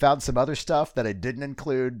tell you, I found some other stuff that I didn't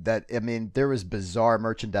include that, I mean, there was bizarre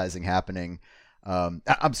merchandising happening. I'm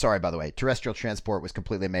sorry, by the way, terrestrial transport was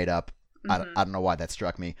completely made up. Mm-hmm. I don't know why that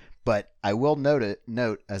struck me, but I will note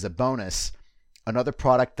as a bonus, another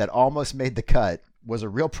product that almost made the cut was a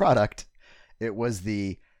real product. It was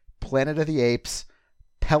the Planet of the Apes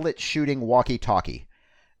pellet shooting walkie-talkie.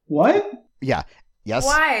 What? Yeah. Yes.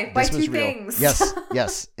 Why? Why two real. Things? Yes.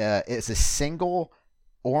 Yes. It's a single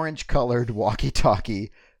orange-colored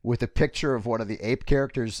walkie-talkie with a picture of one of the ape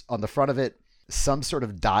characters on the front of it. Some sort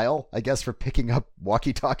of dial, I guess, for picking up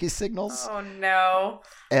walkie-talkie signals. Oh, no.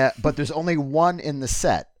 But there's only one in the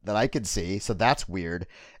set that I could see, so that's weird.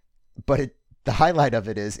 But the highlight of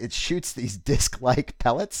it is it shoots these disc-like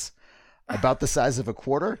pellets about the size of a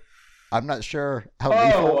quarter. I'm not sure how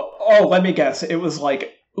lethal. Oh, let me guess. It was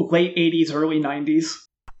like late 80s, early 90s.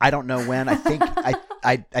 I don't know when. I think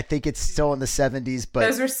I think it's still in the 70s, but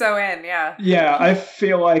those were so in, yeah. Yeah, I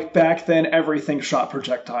feel like back then everything shot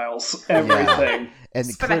projectiles. Everything. Yeah. And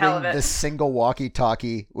including this single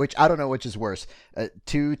walkie-talkie, which I don't know which is worse.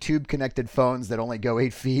 2 tube-connected phones that only go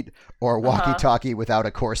 8 feet, or a walkie-talkie without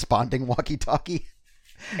a corresponding walkie-talkie.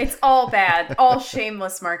 It's all bad. All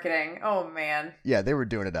shameless marketing. Oh, man. Yeah, they were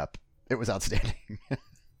doing it up. It was outstanding.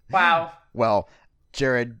 Wow. Well,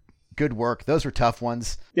 Jared, good work. Those were tough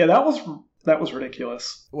ones. Yeah, that was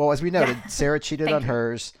ridiculous. Well, as we noted, Sarah cheated on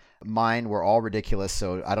hers. Mine were all ridiculous,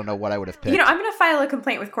 so I don't know what I would have picked. I'm going to file a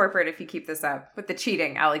complaint with corporate if you keep this up with the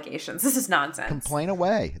cheating allegations. This is nonsense. Complain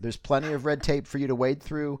away. There's plenty of red tape for you to wade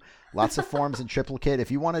through. Lots of forms in triplicate.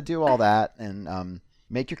 If you want to do all that and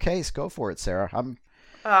make your case, go for it, Sarah.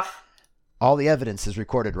 All the evidence is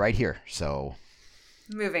recorded right here, so...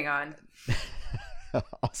 Moving on.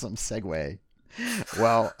 Awesome segue.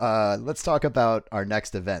 Well, let's talk about our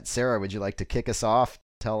next event. Sarah, would you like to kick us off?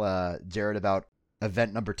 Tell Jared about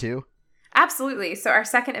event number 2? Absolutely. So our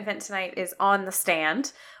second event tonight is On the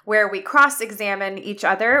Stand, where we cross-examine each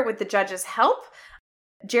other with the judge's help.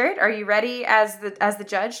 Jared, are you ready as the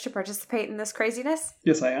judge to participate in this craziness?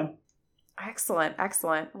 Yes, I am. Excellent.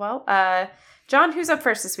 Well, John, who's up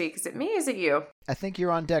first this week? Is it me or is it you? I think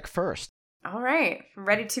you're on deck first. All right. I'm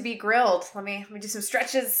ready to be grilled. Let me do some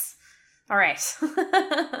stretches. All right.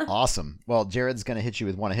 Awesome. Well, Jared's going to hit you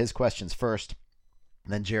with one of his questions first.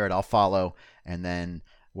 Then Jared, I'll follow, and then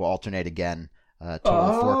we'll alternate again. Total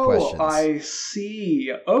of 4 questions. I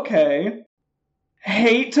see. Okay.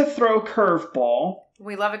 Hate to throw curveball.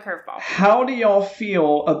 We love a curveball. How do y'all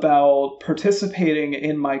feel about participating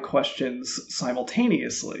in my questions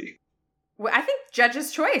simultaneously? Well, I think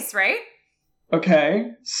judge's choice, right?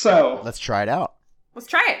 Okay, so... Let's try it out. Let's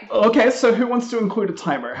try it. Okay, so who wants to include a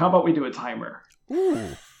timer? How about we do a timer? Ooh.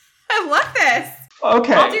 I love this.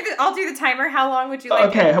 Okay. I'll do the timer. How long would you like?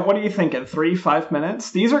 Okay, what are you thinking? 3, 5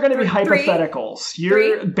 minutes? These are going to be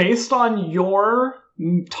hypotheticals. Based on your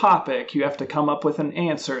topic, you have to come up with an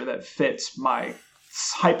answer that fits my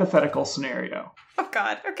hypothetical scenario. Oh,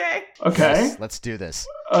 God. Okay. Okay. Yes, let's do this.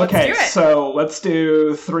 Okay, Let's do it. so let's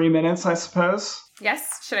do 3 minutes, I suppose.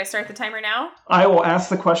 Yes. Should I start the timer now? I will ask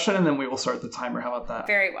the question and then we will start the timer. How about that?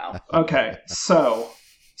 Very well. Okay, so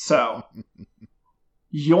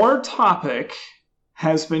your topic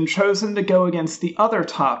has been chosen to go against the other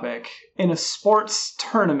topic in a sports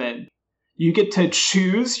tournament. You get to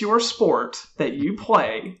choose your sport that you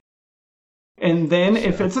play, and then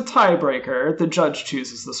if it's a tiebreaker, the judge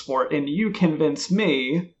chooses the sport, and you convince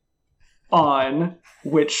me on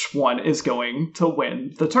which one is going to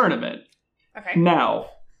win the tournament. Okay. Now,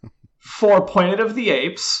 for Planet of the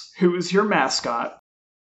Apes, who is your mascot?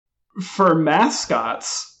 For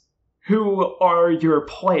mascots, who are your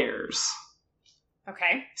players?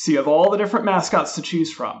 Okay. So you have all the different mascots to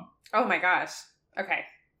choose from. Oh, my gosh. Okay.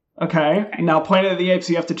 Okay? Now, Planet of the Apes,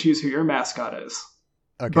 you have to choose who your mascot is.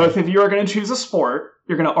 Okay. Both of you are going to choose a sport.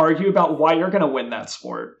 You're going to argue about why you're going to win that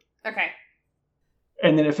sport. Okay.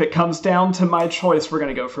 And then if it comes down to my choice, we're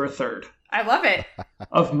going to go for a third I love it.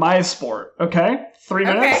 of my sport. Okay? 3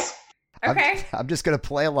 Okay. minutes? Okay. I'm just going to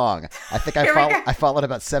play along. I think Here we go. I followed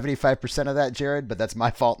about 75% of that, Jared, but that's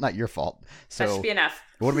my fault, not your fault. So That should be enough.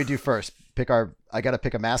 what do we do first? I got to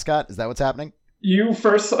pick a mascot? Is that what's happening? You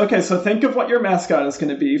first. Okay, so think of what your mascot is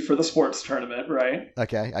going to be for the sports tournament, right?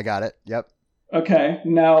 Okay, I got it. Yep. Okay,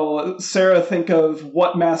 now, Sarah, think of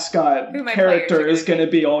what mascot Who my character players are is gonna going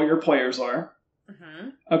to be all your players are. Mm-hmm.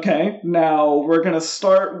 Okay, now we're going to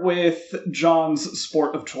start with John's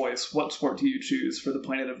sport of choice. What sport do you choose for the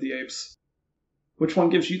Planet of the Apes? Which one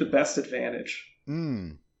gives you the best advantage?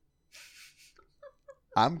 I'm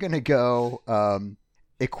going to go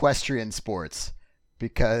equestrian sports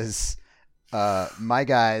because my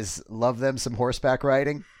guys love them some horseback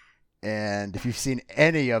riding. And if you've seen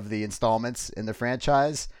any of the installments in the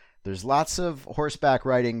franchise, there's lots of horseback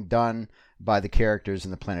riding done by the characters in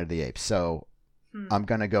the Planet of the Apes. So I'm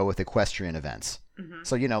going to go with equestrian events. Mm-hmm.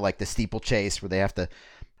 So, like the steeplechase where they have to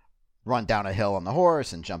run down a hill on the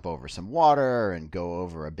horse and jump over some water and go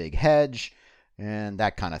over a big hedge and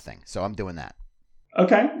that kind of thing. So I'm doing that.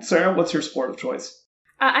 Okay, Sarah, what's your sport of choice?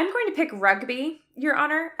 I'm going to pick rugby, Your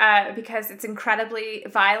Honor, because it's incredibly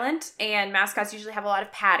violent and mascots usually have a lot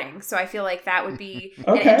of padding. So I feel like that would be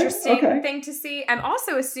an interesting thing to see. I'm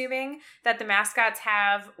also assuming that the mascots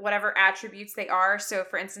have whatever attributes they are. So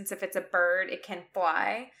for instance, if it's a bird, it can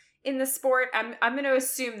fly in the sport. I'm going to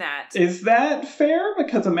assume that. Is that fair?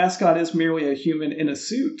 Because a mascot is merely a human in a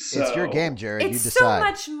suit. So. It's your game, Jared. It's you so decide.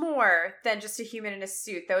 much more than just a human in a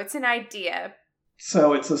suit, though. It's an idea.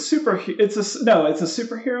 So it's a superhero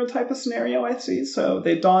type of scenario, I see. So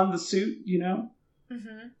they don the suit,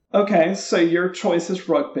 Mm-hmm. Okay, so your choice is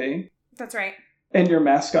rugby. That's right. And your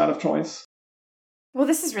mascot of choice? Well,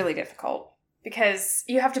 this is really difficult because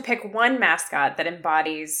you have to pick one mascot that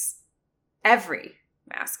embodies every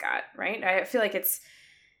mascot, right? I feel like it's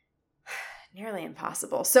nearly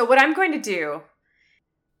impossible. So what I'm going to do,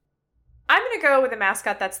 I'm going to go with a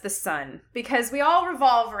mascot that's the sun because we all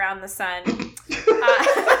revolve around the sun.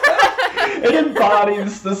 It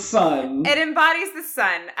embodies the sun. It embodies the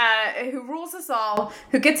sun, who rules us all,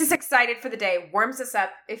 who gets us excited for the day, warms us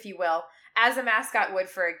up, if you will, as a mascot would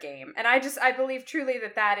for a game. And I believe truly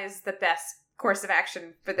that is the best course of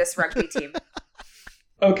action for this rugby team.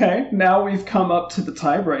 Okay, now we've come up to the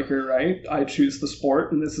tiebreaker, right? I choose the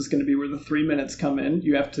sport, and this is going to be where the 3 minutes come in.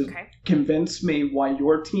 You have to convince me why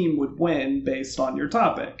your team would win based on your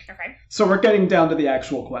topic. Okay. So we're getting down to the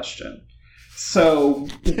actual question. So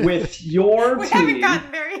with your we team... haven't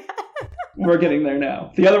gotten there yet. We're getting there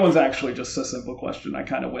now. The other one's actually just a simple question. I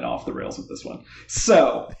kind of went off the rails with this one.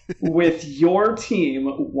 So, with your team,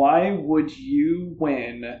 why would you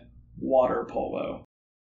win water polo?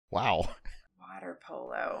 Wow. Water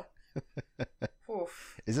polo.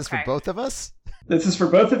 Oof. Is this for both of us? This is for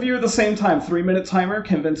both of you at the same time. 3 minute timer.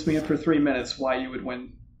 Convince me after 3 minutes why you would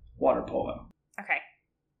win water polo. Okay.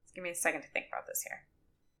 Just give me a second to think about this here.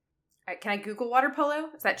 All right, can I Google water polo?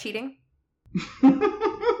 Is that cheating?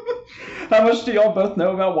 How much do y'all both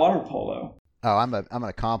know about water polo? Oh, I'm an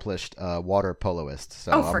accomplished water poloist.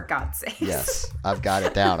 So for God's sake. Yes, I've got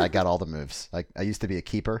it down. I got all the moves. I used to be a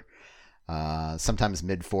keeper. Sometimes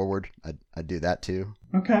mid forward, I do that too.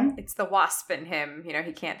 Okay. It's the wasp in him.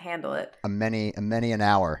 He can't handle it. A many an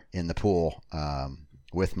hour in the pool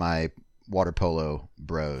with my water polo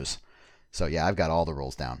bros. So yeah, I've got all the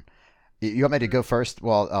rules down. You want me to go first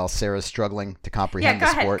while Sarah's struggling to comprehend the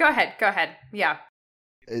sport? Go ahead. Yeah.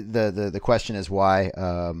 The question is why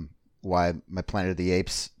my Planet of the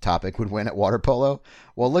Apes topic would win at water polo.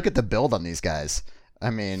 Well, look at the build on these guys. I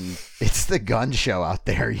mean, it's the gun show out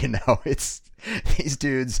there, you know. It's these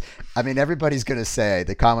dudes. I mean, everybody's going to say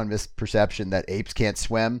the common misperception that apes can't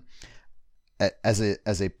swim. As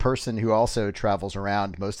a person who also travels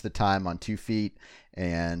around most of the time on 2 feet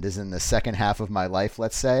and is in the second half of my life,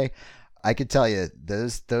 let's say, I could tell you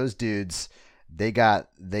those dudes, they got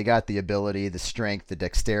the ability, the strength, the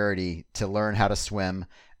dexterity to learn how to swim.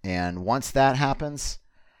 And once that happens,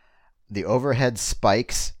 the overhead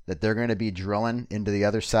spikes that they're going to be drilling into the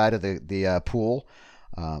other side of the pool,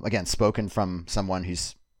 again, spoken from someone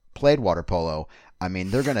who's played water polo. I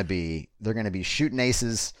mean, they're going to be shooting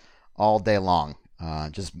aces all day long,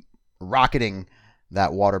 just rocketing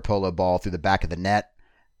that water polo ball through the back of the net.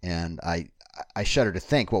 And I shudder to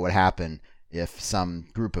think what would happen if some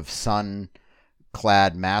group of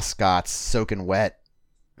sun-clad mascots, soaking wet,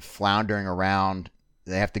 floundering around,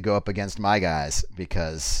 they have to go up against my guys,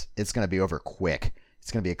 because it's going to be over quick.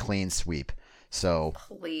 It's going to be a clean sweep. So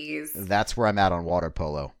please, that's where I'm at on water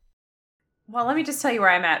polo. Well, let me just tell you where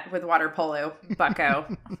I'm at with water polo,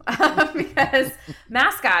 bucko. Because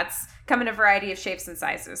mascots come in a variety of shapes and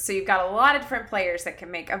sizes. So you've got a lot of different players that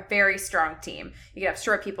can make a very strong team. You can have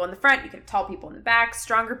short people in the front, you can have tall people in the back,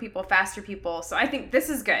 stronger people, faster people. So I think this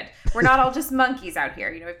is good. We're not all just monkeys out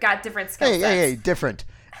here. You know, we've got different skill sets. Hey, different.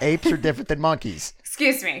 Apes are different than monkeys.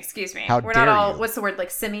 Excuse me. We're not all, what's the word, like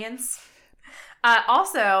simians?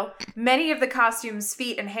 Also, many of the costumes'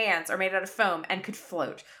 feet and hands are made out of foam and could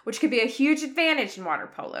float, which could be a huge advantage in water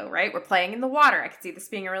polo, right? We're playing in the water. I could see this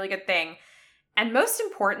being a really good thing. And most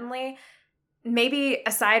importantly, maybe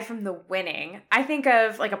aside from the winning, I think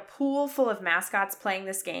of like a pool full of mascots playing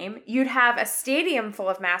this game. You'd have a stadium full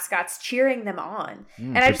of mascots cheering them on.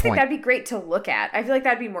 And I just think that'd be great to look at. I feel like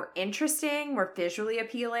that'd be more interesting, more visually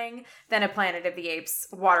appealing than a Planet of the Apes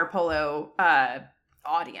water polo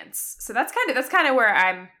audience. So that's kind of where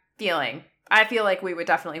I'm feeling. I feel like we would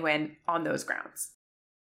definitely win on those grounds.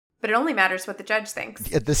 But it only matters what the judge thinks.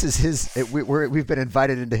 This is his. We've been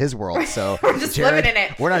invited into his world, so we're just Jared, living in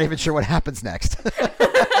it. We're not even sure what happens next.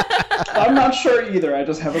 I'm not sure either. I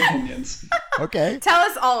just have opinions. Okay. Tell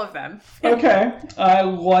us all of them. Okay. I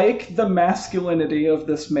like the masculinity of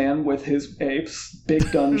this man with his apes.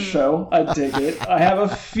 Big gun show. I dig it. I have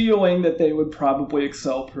a feeling that they would probably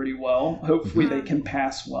excel pretty well. Hopefully they can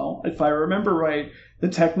pass well. If I remember right, the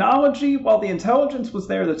technology, while the intelligence was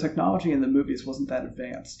there, the technology in the movies wasn't that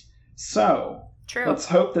advanced. So, true. Let's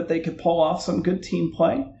hope that they could pull off some good team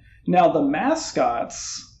play. Now, the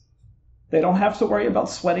mascots, they don't have to worry about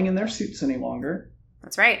sweating in their suits any longer.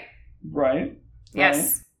 That's right. Right?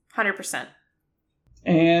 Yes, 100%.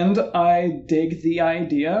 And I dig the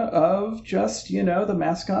idea of just, the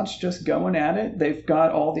mascots just going at it. They've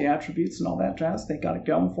got all the attributes and all that jazz. They got it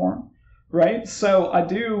going for them. Right? So I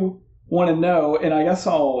do want to know, and I guess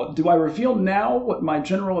do I reveal now what my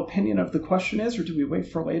general opinion of the question is, or do we wait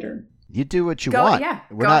for later? You do what you want. Yeah,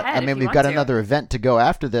 We're go not. ahead I mean, we've got another event to go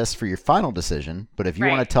after this for your final decision. But if you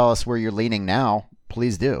want to tell us where you're leaning now,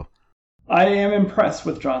 please do. I am impressed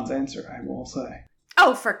with John's answer, I will say.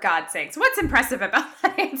 Oh, for God's sakes! What's impressive about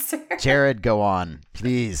that answer? Jared, go on,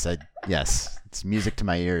 please. Yes, it's music to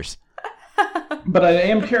my ears. But I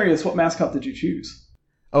am curious, what mascot did you choose?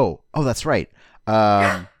 Oh, that's right.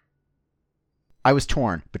 I was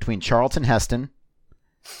torn between Charlton Heston,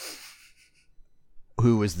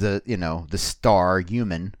 who was the star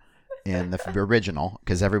human in the original,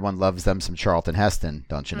 because everyone loves them some Charlton Heston,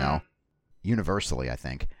 don't you know? Universally, I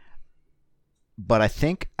think. But I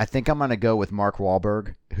think I'm going to go with Mark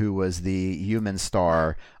Wahlberg, who was the human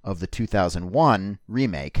star of the 2001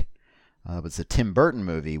 remake. It was a Tim Burton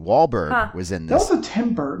movie. Wahlberg was in this. That was a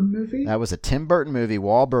Tim Burton movie? That was a Tim Burton movie.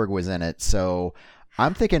 Wahlberg was in it, so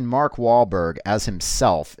I'm thinking Mark Wahlberg as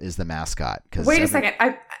himself is the mascot. Wait a second.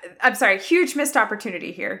 I'm sorry. Huge missed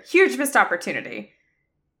opportunity here. Huge missed opportunity.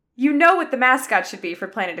 You know what the mascot should be for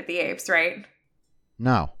Planet of the Apes, right?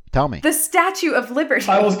 No. Tell me. The Statue of Liberty.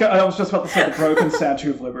 I was just about to say the broken Statue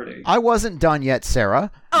of Liberty. I wasn't done yet,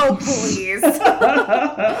 Sarah. Oh, please.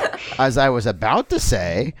 As I was about to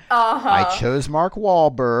say, I chose Mark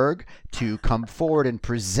Wahlberg to come forward and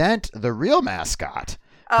present the real mascot,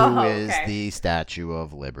 who is the Statue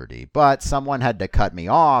of Liberty. But someone had to cut me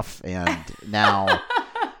off, and now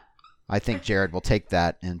I think Jared will take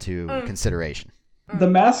that into consideration. The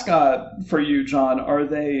mascot for you, John, are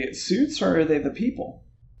they suits or are they the people?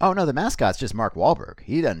 Oh, no, the mascot's just Mark Wahlberg.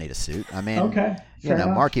 He doesn't need a suit. I mean, enough.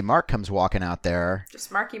 Marky Mark comes walking out there.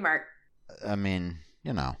 Just Marky Mark. I mean,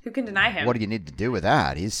 who can deny him? What do you need to do with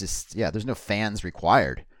that? He's just, there's no fans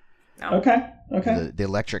required. No. Okay. The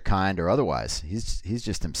electric kind or otherwise. He's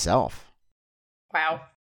just himself. Wow.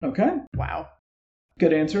 Okay. Wow.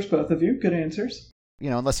 Good answers, both of you. Good answers.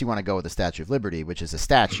 unless you want to go with the Statue of Liberty, which is a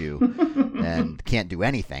statue and can't do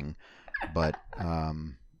anything. But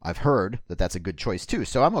I've heard that that's a good choice too.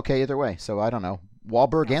 So I'm okay either way. So I don't know.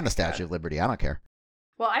 Wahlberg and the Statue of Liberty. I don't care.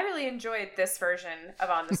 Well, I really enjoyed this version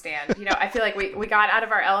of On the Stand. I feel like we got out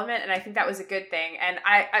of our element, and I think that was a good thing. And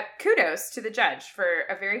I kudos to the judge for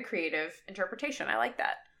a very creative interpretation. I like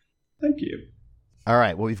that. Thank you. All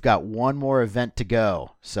right. Well, we've got one more event to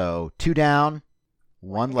go. So 2 down,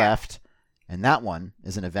 1 left. And that one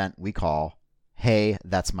is an event we call Hey,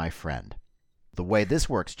 That's My Friend. The way this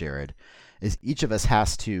works, Jared, is each of us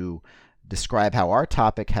has to describe how our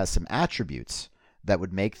topic has some attributes that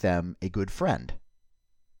would make them a good friend.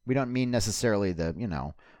 We don't mean necessarily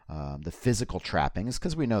the physical trappings,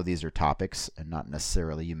 because we know these are topics and not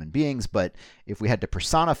necessarily human beings. But if we had to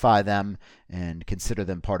personify them and consider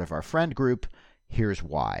them part of our friend group, here's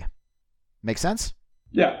why. Make sense?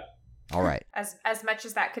 Yeah. All right. As much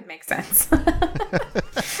as that could make sense.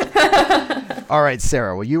 All right,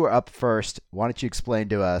 Sarah. Well, you were up first. Why don't you explain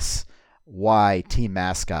to us why team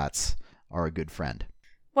mascots are a good friend?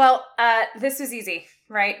 Well, this was easy,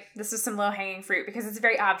 right? This was some low-hanging fruit because it's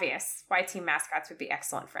very obvious why team mascots would be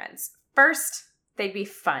excellent friends. First, they'd be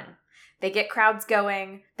fun. They get crowds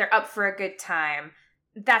going. They're up for a good time.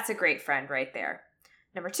 That's a great friend right there.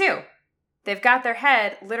 Number 2, they've got their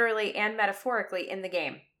head literally and metaphorically in the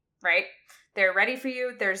game, right? They're ready for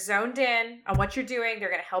you. They're zoned in on what you're doing. They're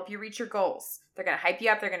going to help you reach your goals. They're going to hype you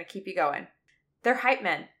up. They're going to keep you going. They're hype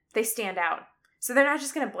men. They stand out. So they're not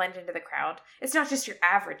just going to blend into the crowd. It's not just your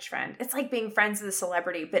average friend. It's like being friends with a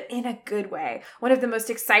celebrity, but in a good way. One of the most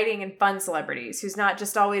exciting and fun celebrities who's not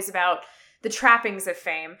just always about the trappings of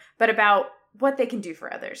fame, but about what they can do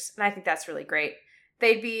for others. And I think that's really great.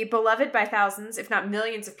 They'd be beloved by thousands, if not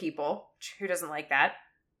millions of people. Who doesn't like that?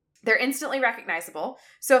 They're instantly recognizable.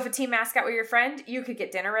 So if a team mascot were your friend, you could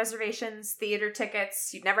get dinner reservations, theater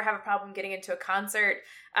tickets. You'd never have a problem getting into a concert.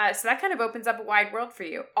 So that kind of opens up a wide world for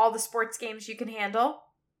you. All the sports games you can handle,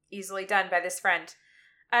 easily done by this friend.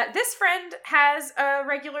 This friend has a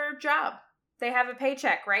regular job. They have a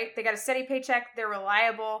paycheck, right? They got a steady paycheck. They're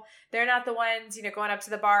reliable. They're not the ones, going up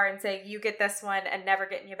to the bar and saying, you get this one and never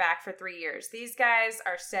getting you back for 3 years. These guys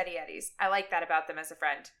are steady eddies. I like that about them as a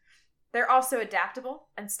friend. They're also adaptable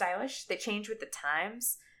and stylish. They change with the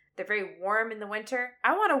times. They're very warm in the winter.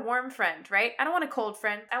 I want a warm friend, right? I don't want a cold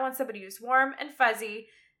friend. I want somebody who's warm and fuzzy,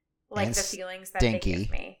 like and the feelings that they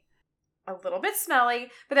give me. A little bit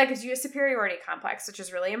smelly, but that gives you a superiority complex, which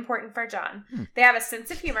is really important for John. They have a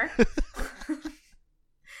sense of humor.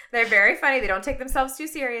 They're very funny. They don't take themselves too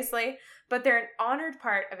seriously, but they're an honored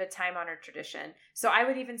part of a time-honored tradition. So I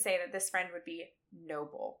would even say that this friend would be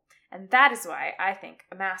noble. And that is why I think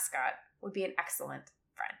a mascot would be an excellent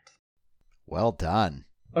friend. Well done.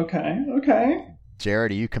 Okay.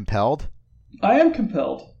 Jared, are you compelled? I am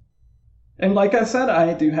compelled. And like I said,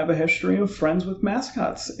 I do have a history of friends with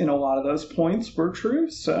mascots, and a lot of those points were true,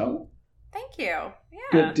 so... Thank you. Yeah.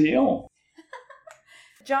 Good deal.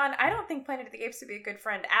 John, I don't think Planet of the Apes would be a good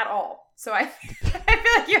friend at all. So I feel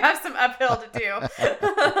like you have some uphill to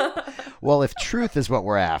do. Well, if truth is what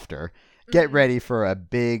we're after, get ready for a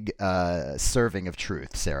big serving of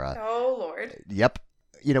truth, Sarah. Oh, Lord. Yep.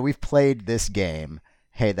 We've played this game,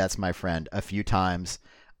 Hey, That's My Friend, a few times,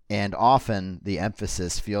 and often the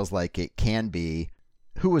emphasis feels like it can be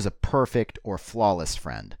who is a perfect or flawless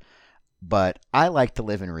friend. But I like to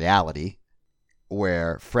live in reality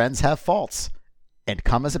where friends have faults and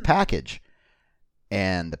come as a package.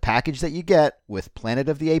 And the package that you get with Planet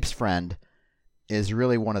of the Apes friend is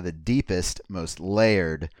really one of the deepest, most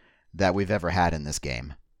layered that we've ever had in this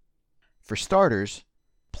game. For starters,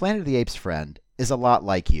 Planet of the Apes friend is a lot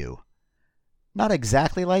like you. Not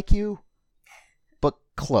exactly like you, but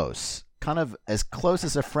close. Kind of as close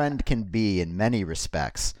as a friend can be in many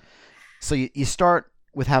respects. So you start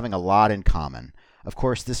with having a lot in common. Of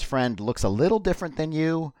course, this friend looks a little different than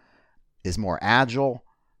you, is more agile,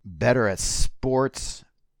 better at sports,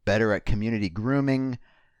 better at community grooming,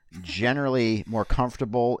 generally more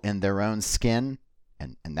comfortable in their own skin,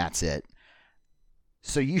 and that's it.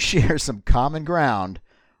 So you share some common ground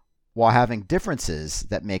while having differences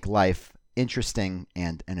that make life interesting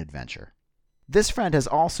and an adventure. This friend has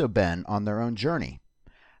also been on their own journey,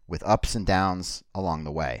 with ups and downs along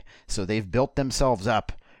the way. So they've built themselves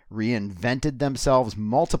up, reinvented themselves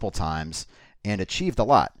multiple times, and achieved a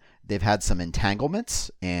lot. They've had some entanglements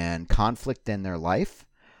and conflict in their life,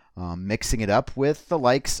 mixing it up with the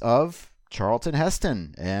likes of Charlton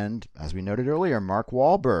Heston and, as we noted earlier, Mark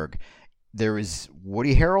Wahlberg. There is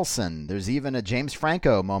Woody Harrelson. There's even a James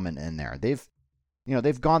Franco moment in there.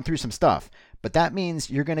 They've gone through some stuff, but that means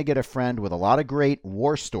you're going to get a friend with a lot of great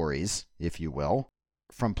war stories, if you will,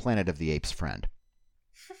 from Planet of the Apes friend.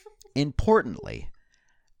 Importantly,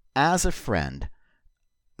 as a friend,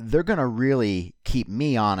 they're going to really keep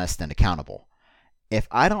me honest and accountable. If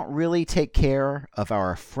I don't really take care of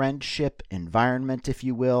our friendship environment, if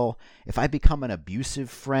you will, if I become an abusive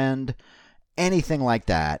friend, anything like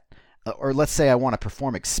that, or let's say I want to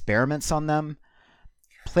perform experiments on them,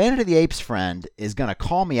 Planet of the Apes friend is going to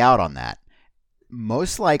call me out on that,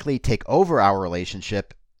 most likely take over our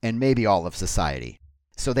relationship and maybe all of society.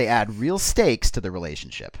 So they add real stakes to the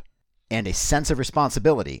relationship and a sense of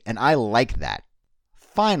responsibility, and I like that.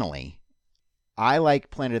 Finally, I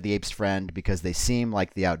like Planet of the Apes friend because they seem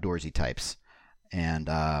like the outdoorsy types. And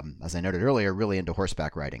as I noted earlier, really into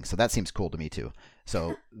horseback riding. So that seems cool to me too.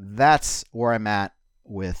 So that's where I'm at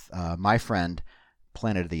with my friend,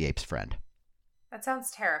 Planet of the Apes friend. That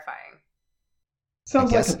sounds terrifying.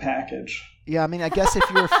 Sounds like a package. Yeah, I mean, I guess if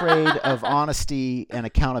you're afraid of honesty and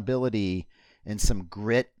accountability and some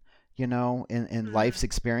grit, in life's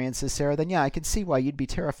experiences, Sarah, then yeah, I can see why you'd be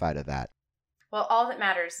terrified of that. Well, all that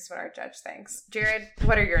matters is what our judge thinks. Jared,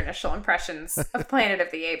 what are your initial impressions of Planet of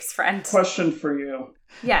the Apes friend? Question for you.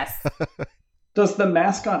 Yes. Does the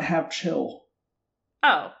mascot have chill?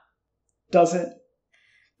 Oh. Does it?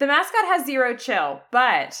 The mascot has zero chill,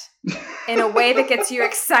 but in a way that gets you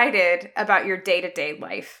excited about your day-to-day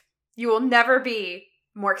life. You will never be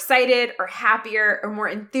more excited or happier or more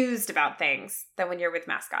enthused about things than when you're with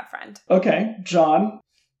mascot friend. Okay, John,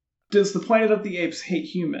 does the Planet of the Apes hate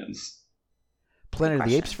humans? Planet of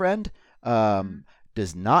the Apes friend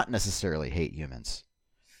does not necessarily hate humans.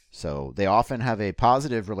 So they often have a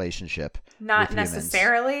positive relationship Not with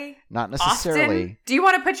necessarily? humans. Not necessarily. Often? Do you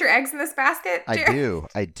want to put your eggs in this basket, Jared?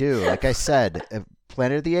 I do. Like I said,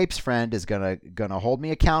 Planet of the Apes friend is gonna hold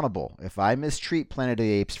me accountable. If I mistreat Planet of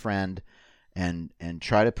the Apes friend and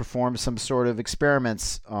try to perform some sort of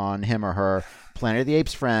experiments on him or her, Planet of the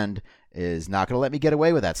Apes friend is not going to let me get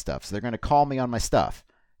away with that stuff. So they're going to call me on my stuff.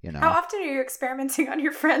 How often are you experimenting on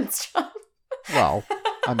your friends, John? Well,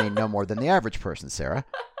 I mean, no more than the average person, Sarah.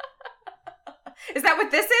 Is that what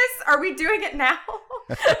this is? Are we doing it now?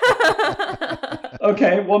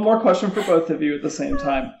 Okay, one more question for both of you at the same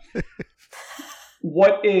time.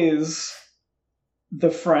 What is the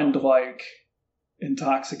friend like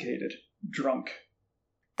intoxicated, drunk?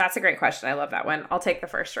 That's a great question. I love that one. I'll take the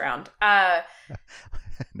first round.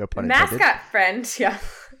 No pun intended. Mascot friend, yeah.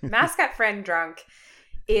 Mascot friend drunk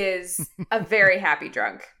is a very happy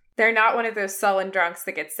drunk. They're not one of those sullen drunks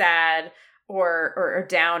that get sad or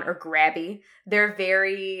down or grabby. They're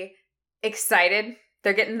very excited.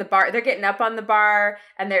 They're getting up on the bar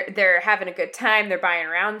and they're having a good time. They're buying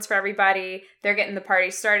rounds for everybody. They're getting the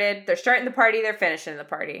party started. They're starting the party. They're finishing the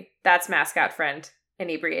party. That's mascot friend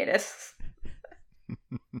inebriated.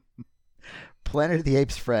 Planet of the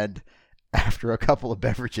Apes friend, after a couple of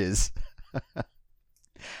beverages,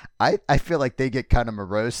 I feel like they get kind of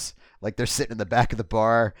morose. Like they're sitting in the back of the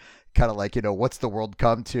bar, kind of like, what's the world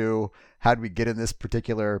come to? How did we get in this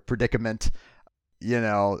particular predicament?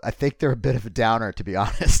 I think they're a bit of a downer, to be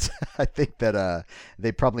honest. I think that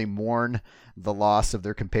they probably mourn the loss of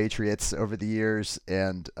their compatriots over the years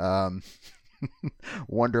and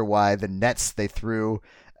wonder why the nets they threw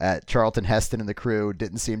at Charlton Heston and the crew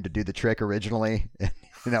didn't seem to do the trick originally.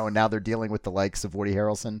 And now they're dealing with the likes of Woody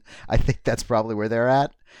Harrelson. I think that's probably where they're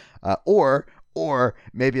at. Or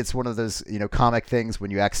maybe it's one of those, comic things when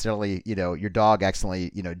you accidentally, your dog accidentally,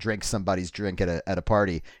 drinks somebody's drink at a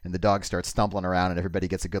party and the dog starts stumbling around and everybody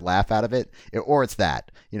gets a good laugh out of it. Or it's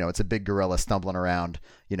that, it's a big gorilla stumbling around,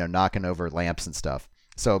 knocking over lamps and stuff.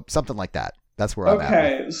 So something like that. That's where I'm at.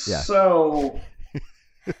 Okay, Yeah. So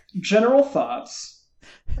general thoughts.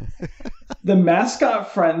 The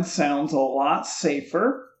mascot friend sounds a lot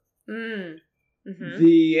safer. Mm-hmm.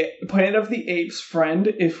 The Planet of the Apes friend,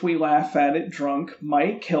 if we laugh at it drunk,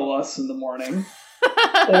 might kill us in the morning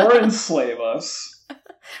or enslave us.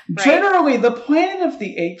 Right. Generally, the Planet of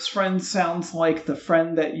the Apes friend sounds like the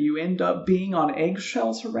friend that you end up being on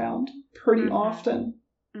eggshells around pretty often.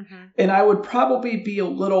 Mm-hmm. And I would probably be a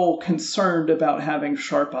little concerned about having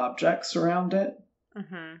sharp objects around it.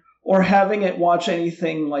 Mm-hmm. Or having it watch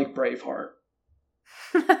anything like Braveheart.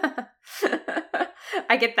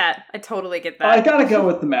 I get that. I totally get that. I gotta go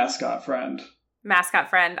with the mascot friend.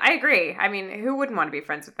 Mascot friend. I agree. I mean, who wouldn't want to be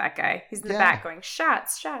friends with that guy? He's in the back going,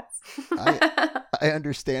 shots, shots. I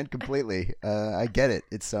understand completely. I get it.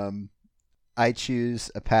 It's I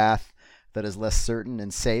choose a path that is less certain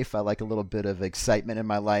and safe. I like a little bit of excitement in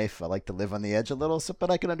my life. I like to live on the edge a little,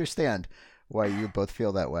 but I can understand why you both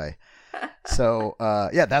feel that way. So,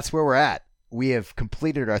 that's where we're at. We have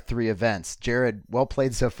completed our 3 events. Jared, well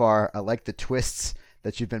played so far. I like the twists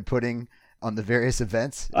that you've been putting on the various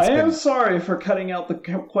events. I am sorry for cutting out the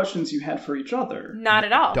questions you had for each other. Not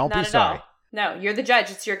at all. Don't Not be at sorry. all. No, you're the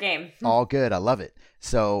judge. It's your game. All good. I love it.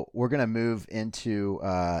 So we're going to move into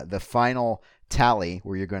the final tally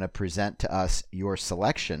where you're going to present to us your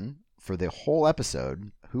selection for the whole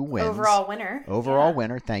episode. Who wins? Overall winner. Overall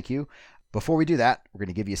winner. Thank you. Before we do that, we're going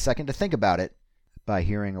to give you a second to think about it by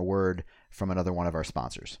hearing a word from another one of our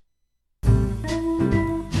sponsors.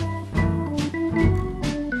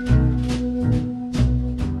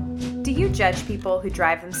 Do you judge people who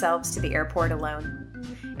drive themselves to the airport alone?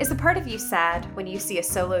 Is a part of you sad when you see a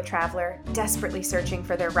solo traveler desperately searching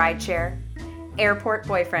for their rideshare? Airport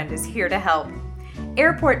Boyfriend is here to help.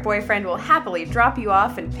 Airport Boyfriend will happily drop you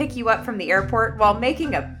off and pick you up from the airport while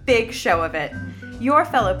making a big show of it. Your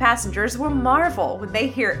fellow passengers will marvel when they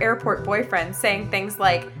hear Airport Boyfriend saying things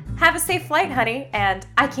like, "Have a safe flight, honey," and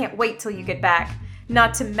 "I can't wait till you get back."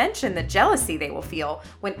 Not to mention the jealousy they will feel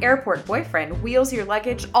when Airport Boyfriend wheels your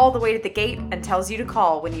luggage all the way to the gate and tells you to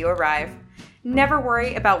call when you arrive. Never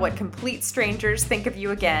worry about what complete strangers think of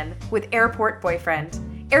you again with Airport Boyfriend.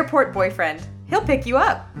 Airport Boyfriend, he'll pick you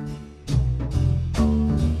up.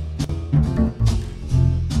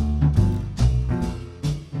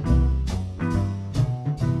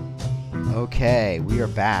 Okay, we are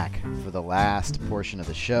back for the last portion of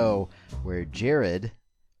the show where Jared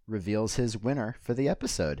reveals his winner for the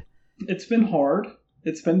episode. It's been hard.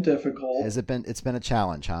 It's been difficult. It's been a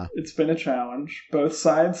challenge, huh? It's been a challenge. Both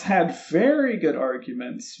sides had very good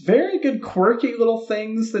arguments, very good quirky little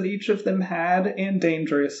things that each of them had, and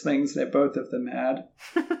dangerous things that both of them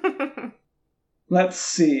had. Let's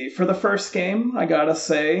see. For the first game, I gotta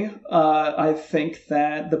say, I think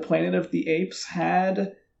that the Planet of the Apes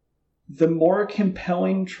had the more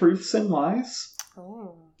compelling truths and lies.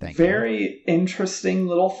 Oh. Very interesting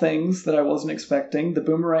little things that I wasn't expecting. The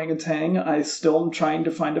boomerangatang, I still am trying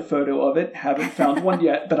to find a photo of it. Haven't found one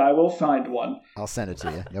yet, but I will find one. I'll send it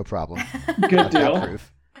to you. No problem. Good I've got deal.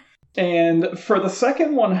 proof. And for the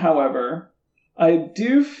second one, however, I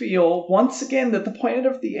do feel once again that the Planet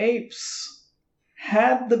of the Apes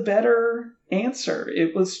had the better answer.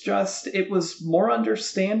 It was more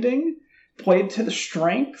understanding, played to the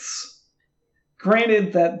strengths.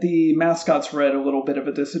 Granted that the mascots were at a little bit of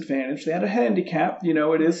a disadvantage. They had a handicap. You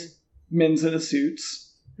know, it is men's in the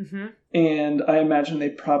suits. Mm-hmm. And I imagine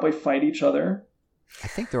they'd probably fight each other. I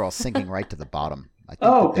think they're all sinking right to the bottom. I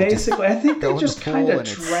think basically. I think they just the kind pool of and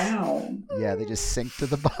it's- drown. Yeah, they just sink to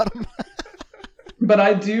the bottom. But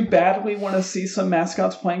I do badly want to see some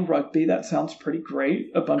mascots playing rugby. That sounds pretty great.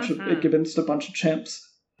 Against a bunch of chimps.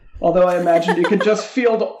 Although I imagine you could just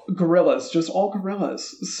field gorillas, just all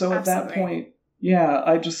gorillas. So at that point,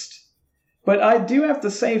 yeah, but I do have to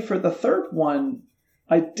say for the third one,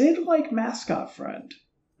 I did like Mascot Friend.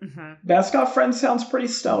 Mm-hmm. Mascot Friend sounds pretty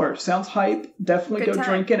stellar. Sounds hype. Definitely Good go time.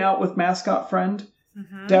 drinking out with Mascot Friend.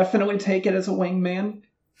 Mm-hmm. Definitely take it as a wingman.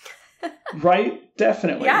 Right?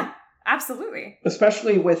 Definitely. Yeah, absolutely.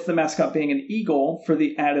 Especially with the mascot being an eagle for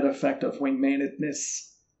the added effect of wingmanedness.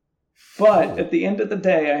 But at the end of the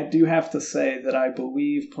day, I do have to say that I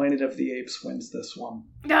believe Planet of the Apes wins this one.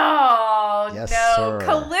 No, Yes, no. sir.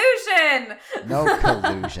 Collusion. No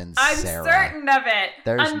collusion, I'm Sarah. certain of it.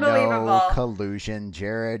 There's Unbelievable. no collusion.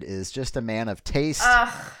 Jared is just a man of taste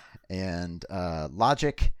Ugh. and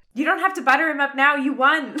logic. You don't have to butter him up now. You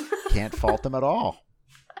won. Can't fault them at all.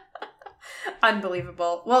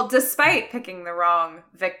 Unbelievable. Well, despite picking the wrong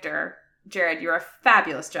victor, Jared, you're a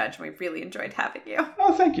fabulous judge, and we really enjoyed having you.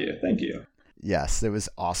 Oh, thank you. Thank you. Yes, it was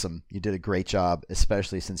awesome. You did a great job,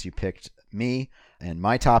 especially since you picked me and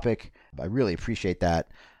my topic. I really appreciate that.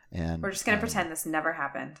 And We're just going to pretend this never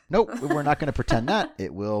happened. Nope, we're not going to pretend that.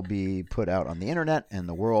 It will be put out on the internet, and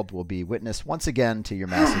the world will be witness once again to your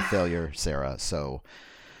massive failure, Sarah. So,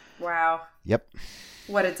 Wow. yep,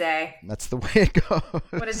 What a day. that's the way it goes.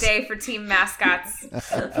 What a day for team mascots.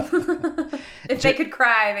 If they could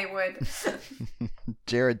cry, they would.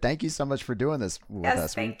 Jared, thank you so much for doing this with Yes,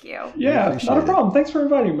 us. thank you. Yeah, appreciate not a it. problem. Thanks for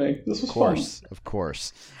inviting me. This was Of course, of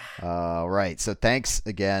course. Right. So thanks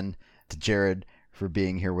again to Jared for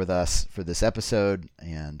being here with us for this episode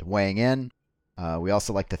and weighing in. We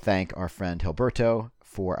also like to thank our friend Hilberto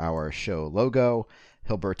for our show logo.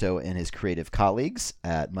 Hilberto and his creative colleagues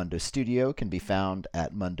at Mundo Studio can be found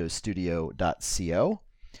at mundostudio.co.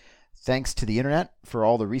 Thanks to the internet for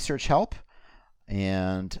all the research help.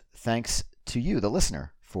 And thanks to you, the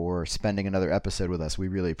listener, for spending another episode with us. We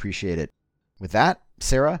really appreciate it. With that,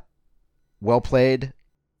 Sarah, well played.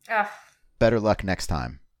 Ugh. Better luck next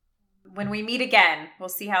time. When we meet again, we'll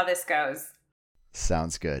see how this goes.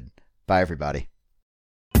 Sounds good. Bye, everybody.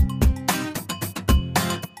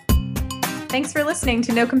 Thanks for listening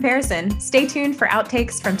to No Comparison. Stay tuned for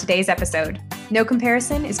outtakes from today's episode. No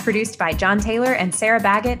Comparison is produced by John Taylor and Sarah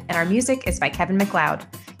Baggett, and our music is by Kevin MacLeod.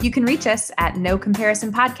 You can reach us at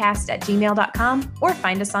nocomparisonpodcast@gmail.com or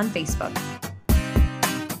find us on Facebook.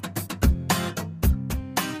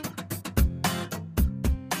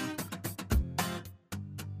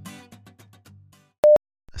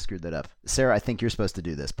 I screwed that up. Sarah, I think you're supposed to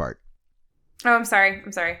do this part. Oh, I'm sorry.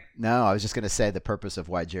 No, I was just going to say the purpose of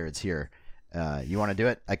why Jared's here. You want to do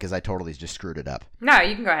it? Because I totally just screwed it up. No,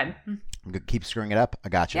 you can go ahead. I'm going to keep screwing it up? I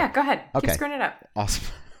got you. Yeah, go ahead. Okay. Keep screwing it up. Awesome.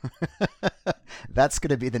 That's going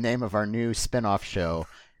to be the name of our new spin-off show,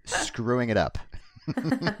 Screwing It Up.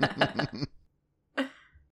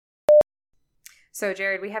 So,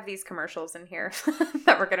 Jared, we have these commercials in here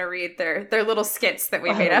that we're going to read. They're little skits that we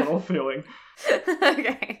I made have up. a little feeling.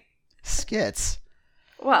 Okay. Skits?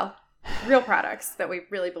 Well, real products that we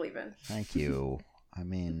really believe in. Thank you. I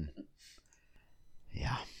mean,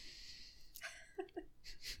 yeah.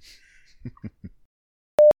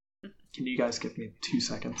 Can you guys give me 2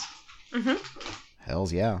 seconds? Mm-hmm.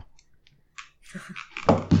 Hells yeah.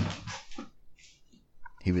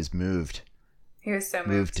 He was moved. He was so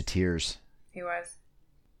Moved to tears. He was.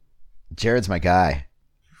 Jared's my guy.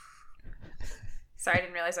 Sorry, I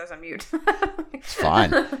didn't realize I was on mute. It's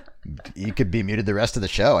fine. You could be muted the rest of the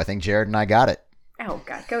show. I think Jared and I got it. Oh,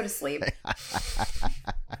 God. Go to sleep.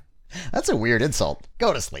 That's a weird insult.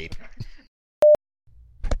 Go to sleep.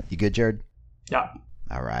 You good, Jared? Yeah.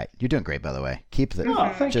 All right. You're doing great, by the way. Keep the...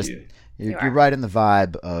 Oh, thank just, you. You're right in the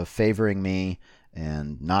vibe of favoring me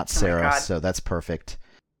and not Sarah, God. so that's perfect.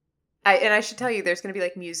 And I should tell you, there's going to be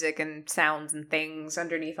like music and sounds and things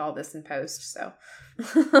underneath all this in post. So,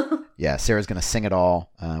 Yeah, Sarah's going to sing it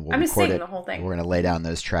all. We'll I'm just record singing it. the whole thing. We're going to lay down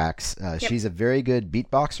those tracks. She's a very good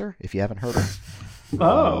beatboxer, if you haven't heard her.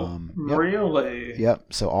 Oh, Yep. really?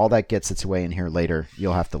 Yep. So all that gets its way in here later.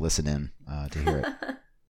 You'll have to listen in to hear it.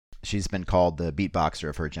 She's been called the beatboxer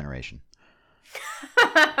of her generation.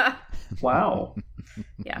 Wow.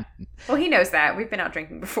 Yeah. Well, he knows that. We've been out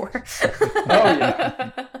drinking before. Oh,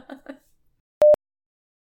 yeah.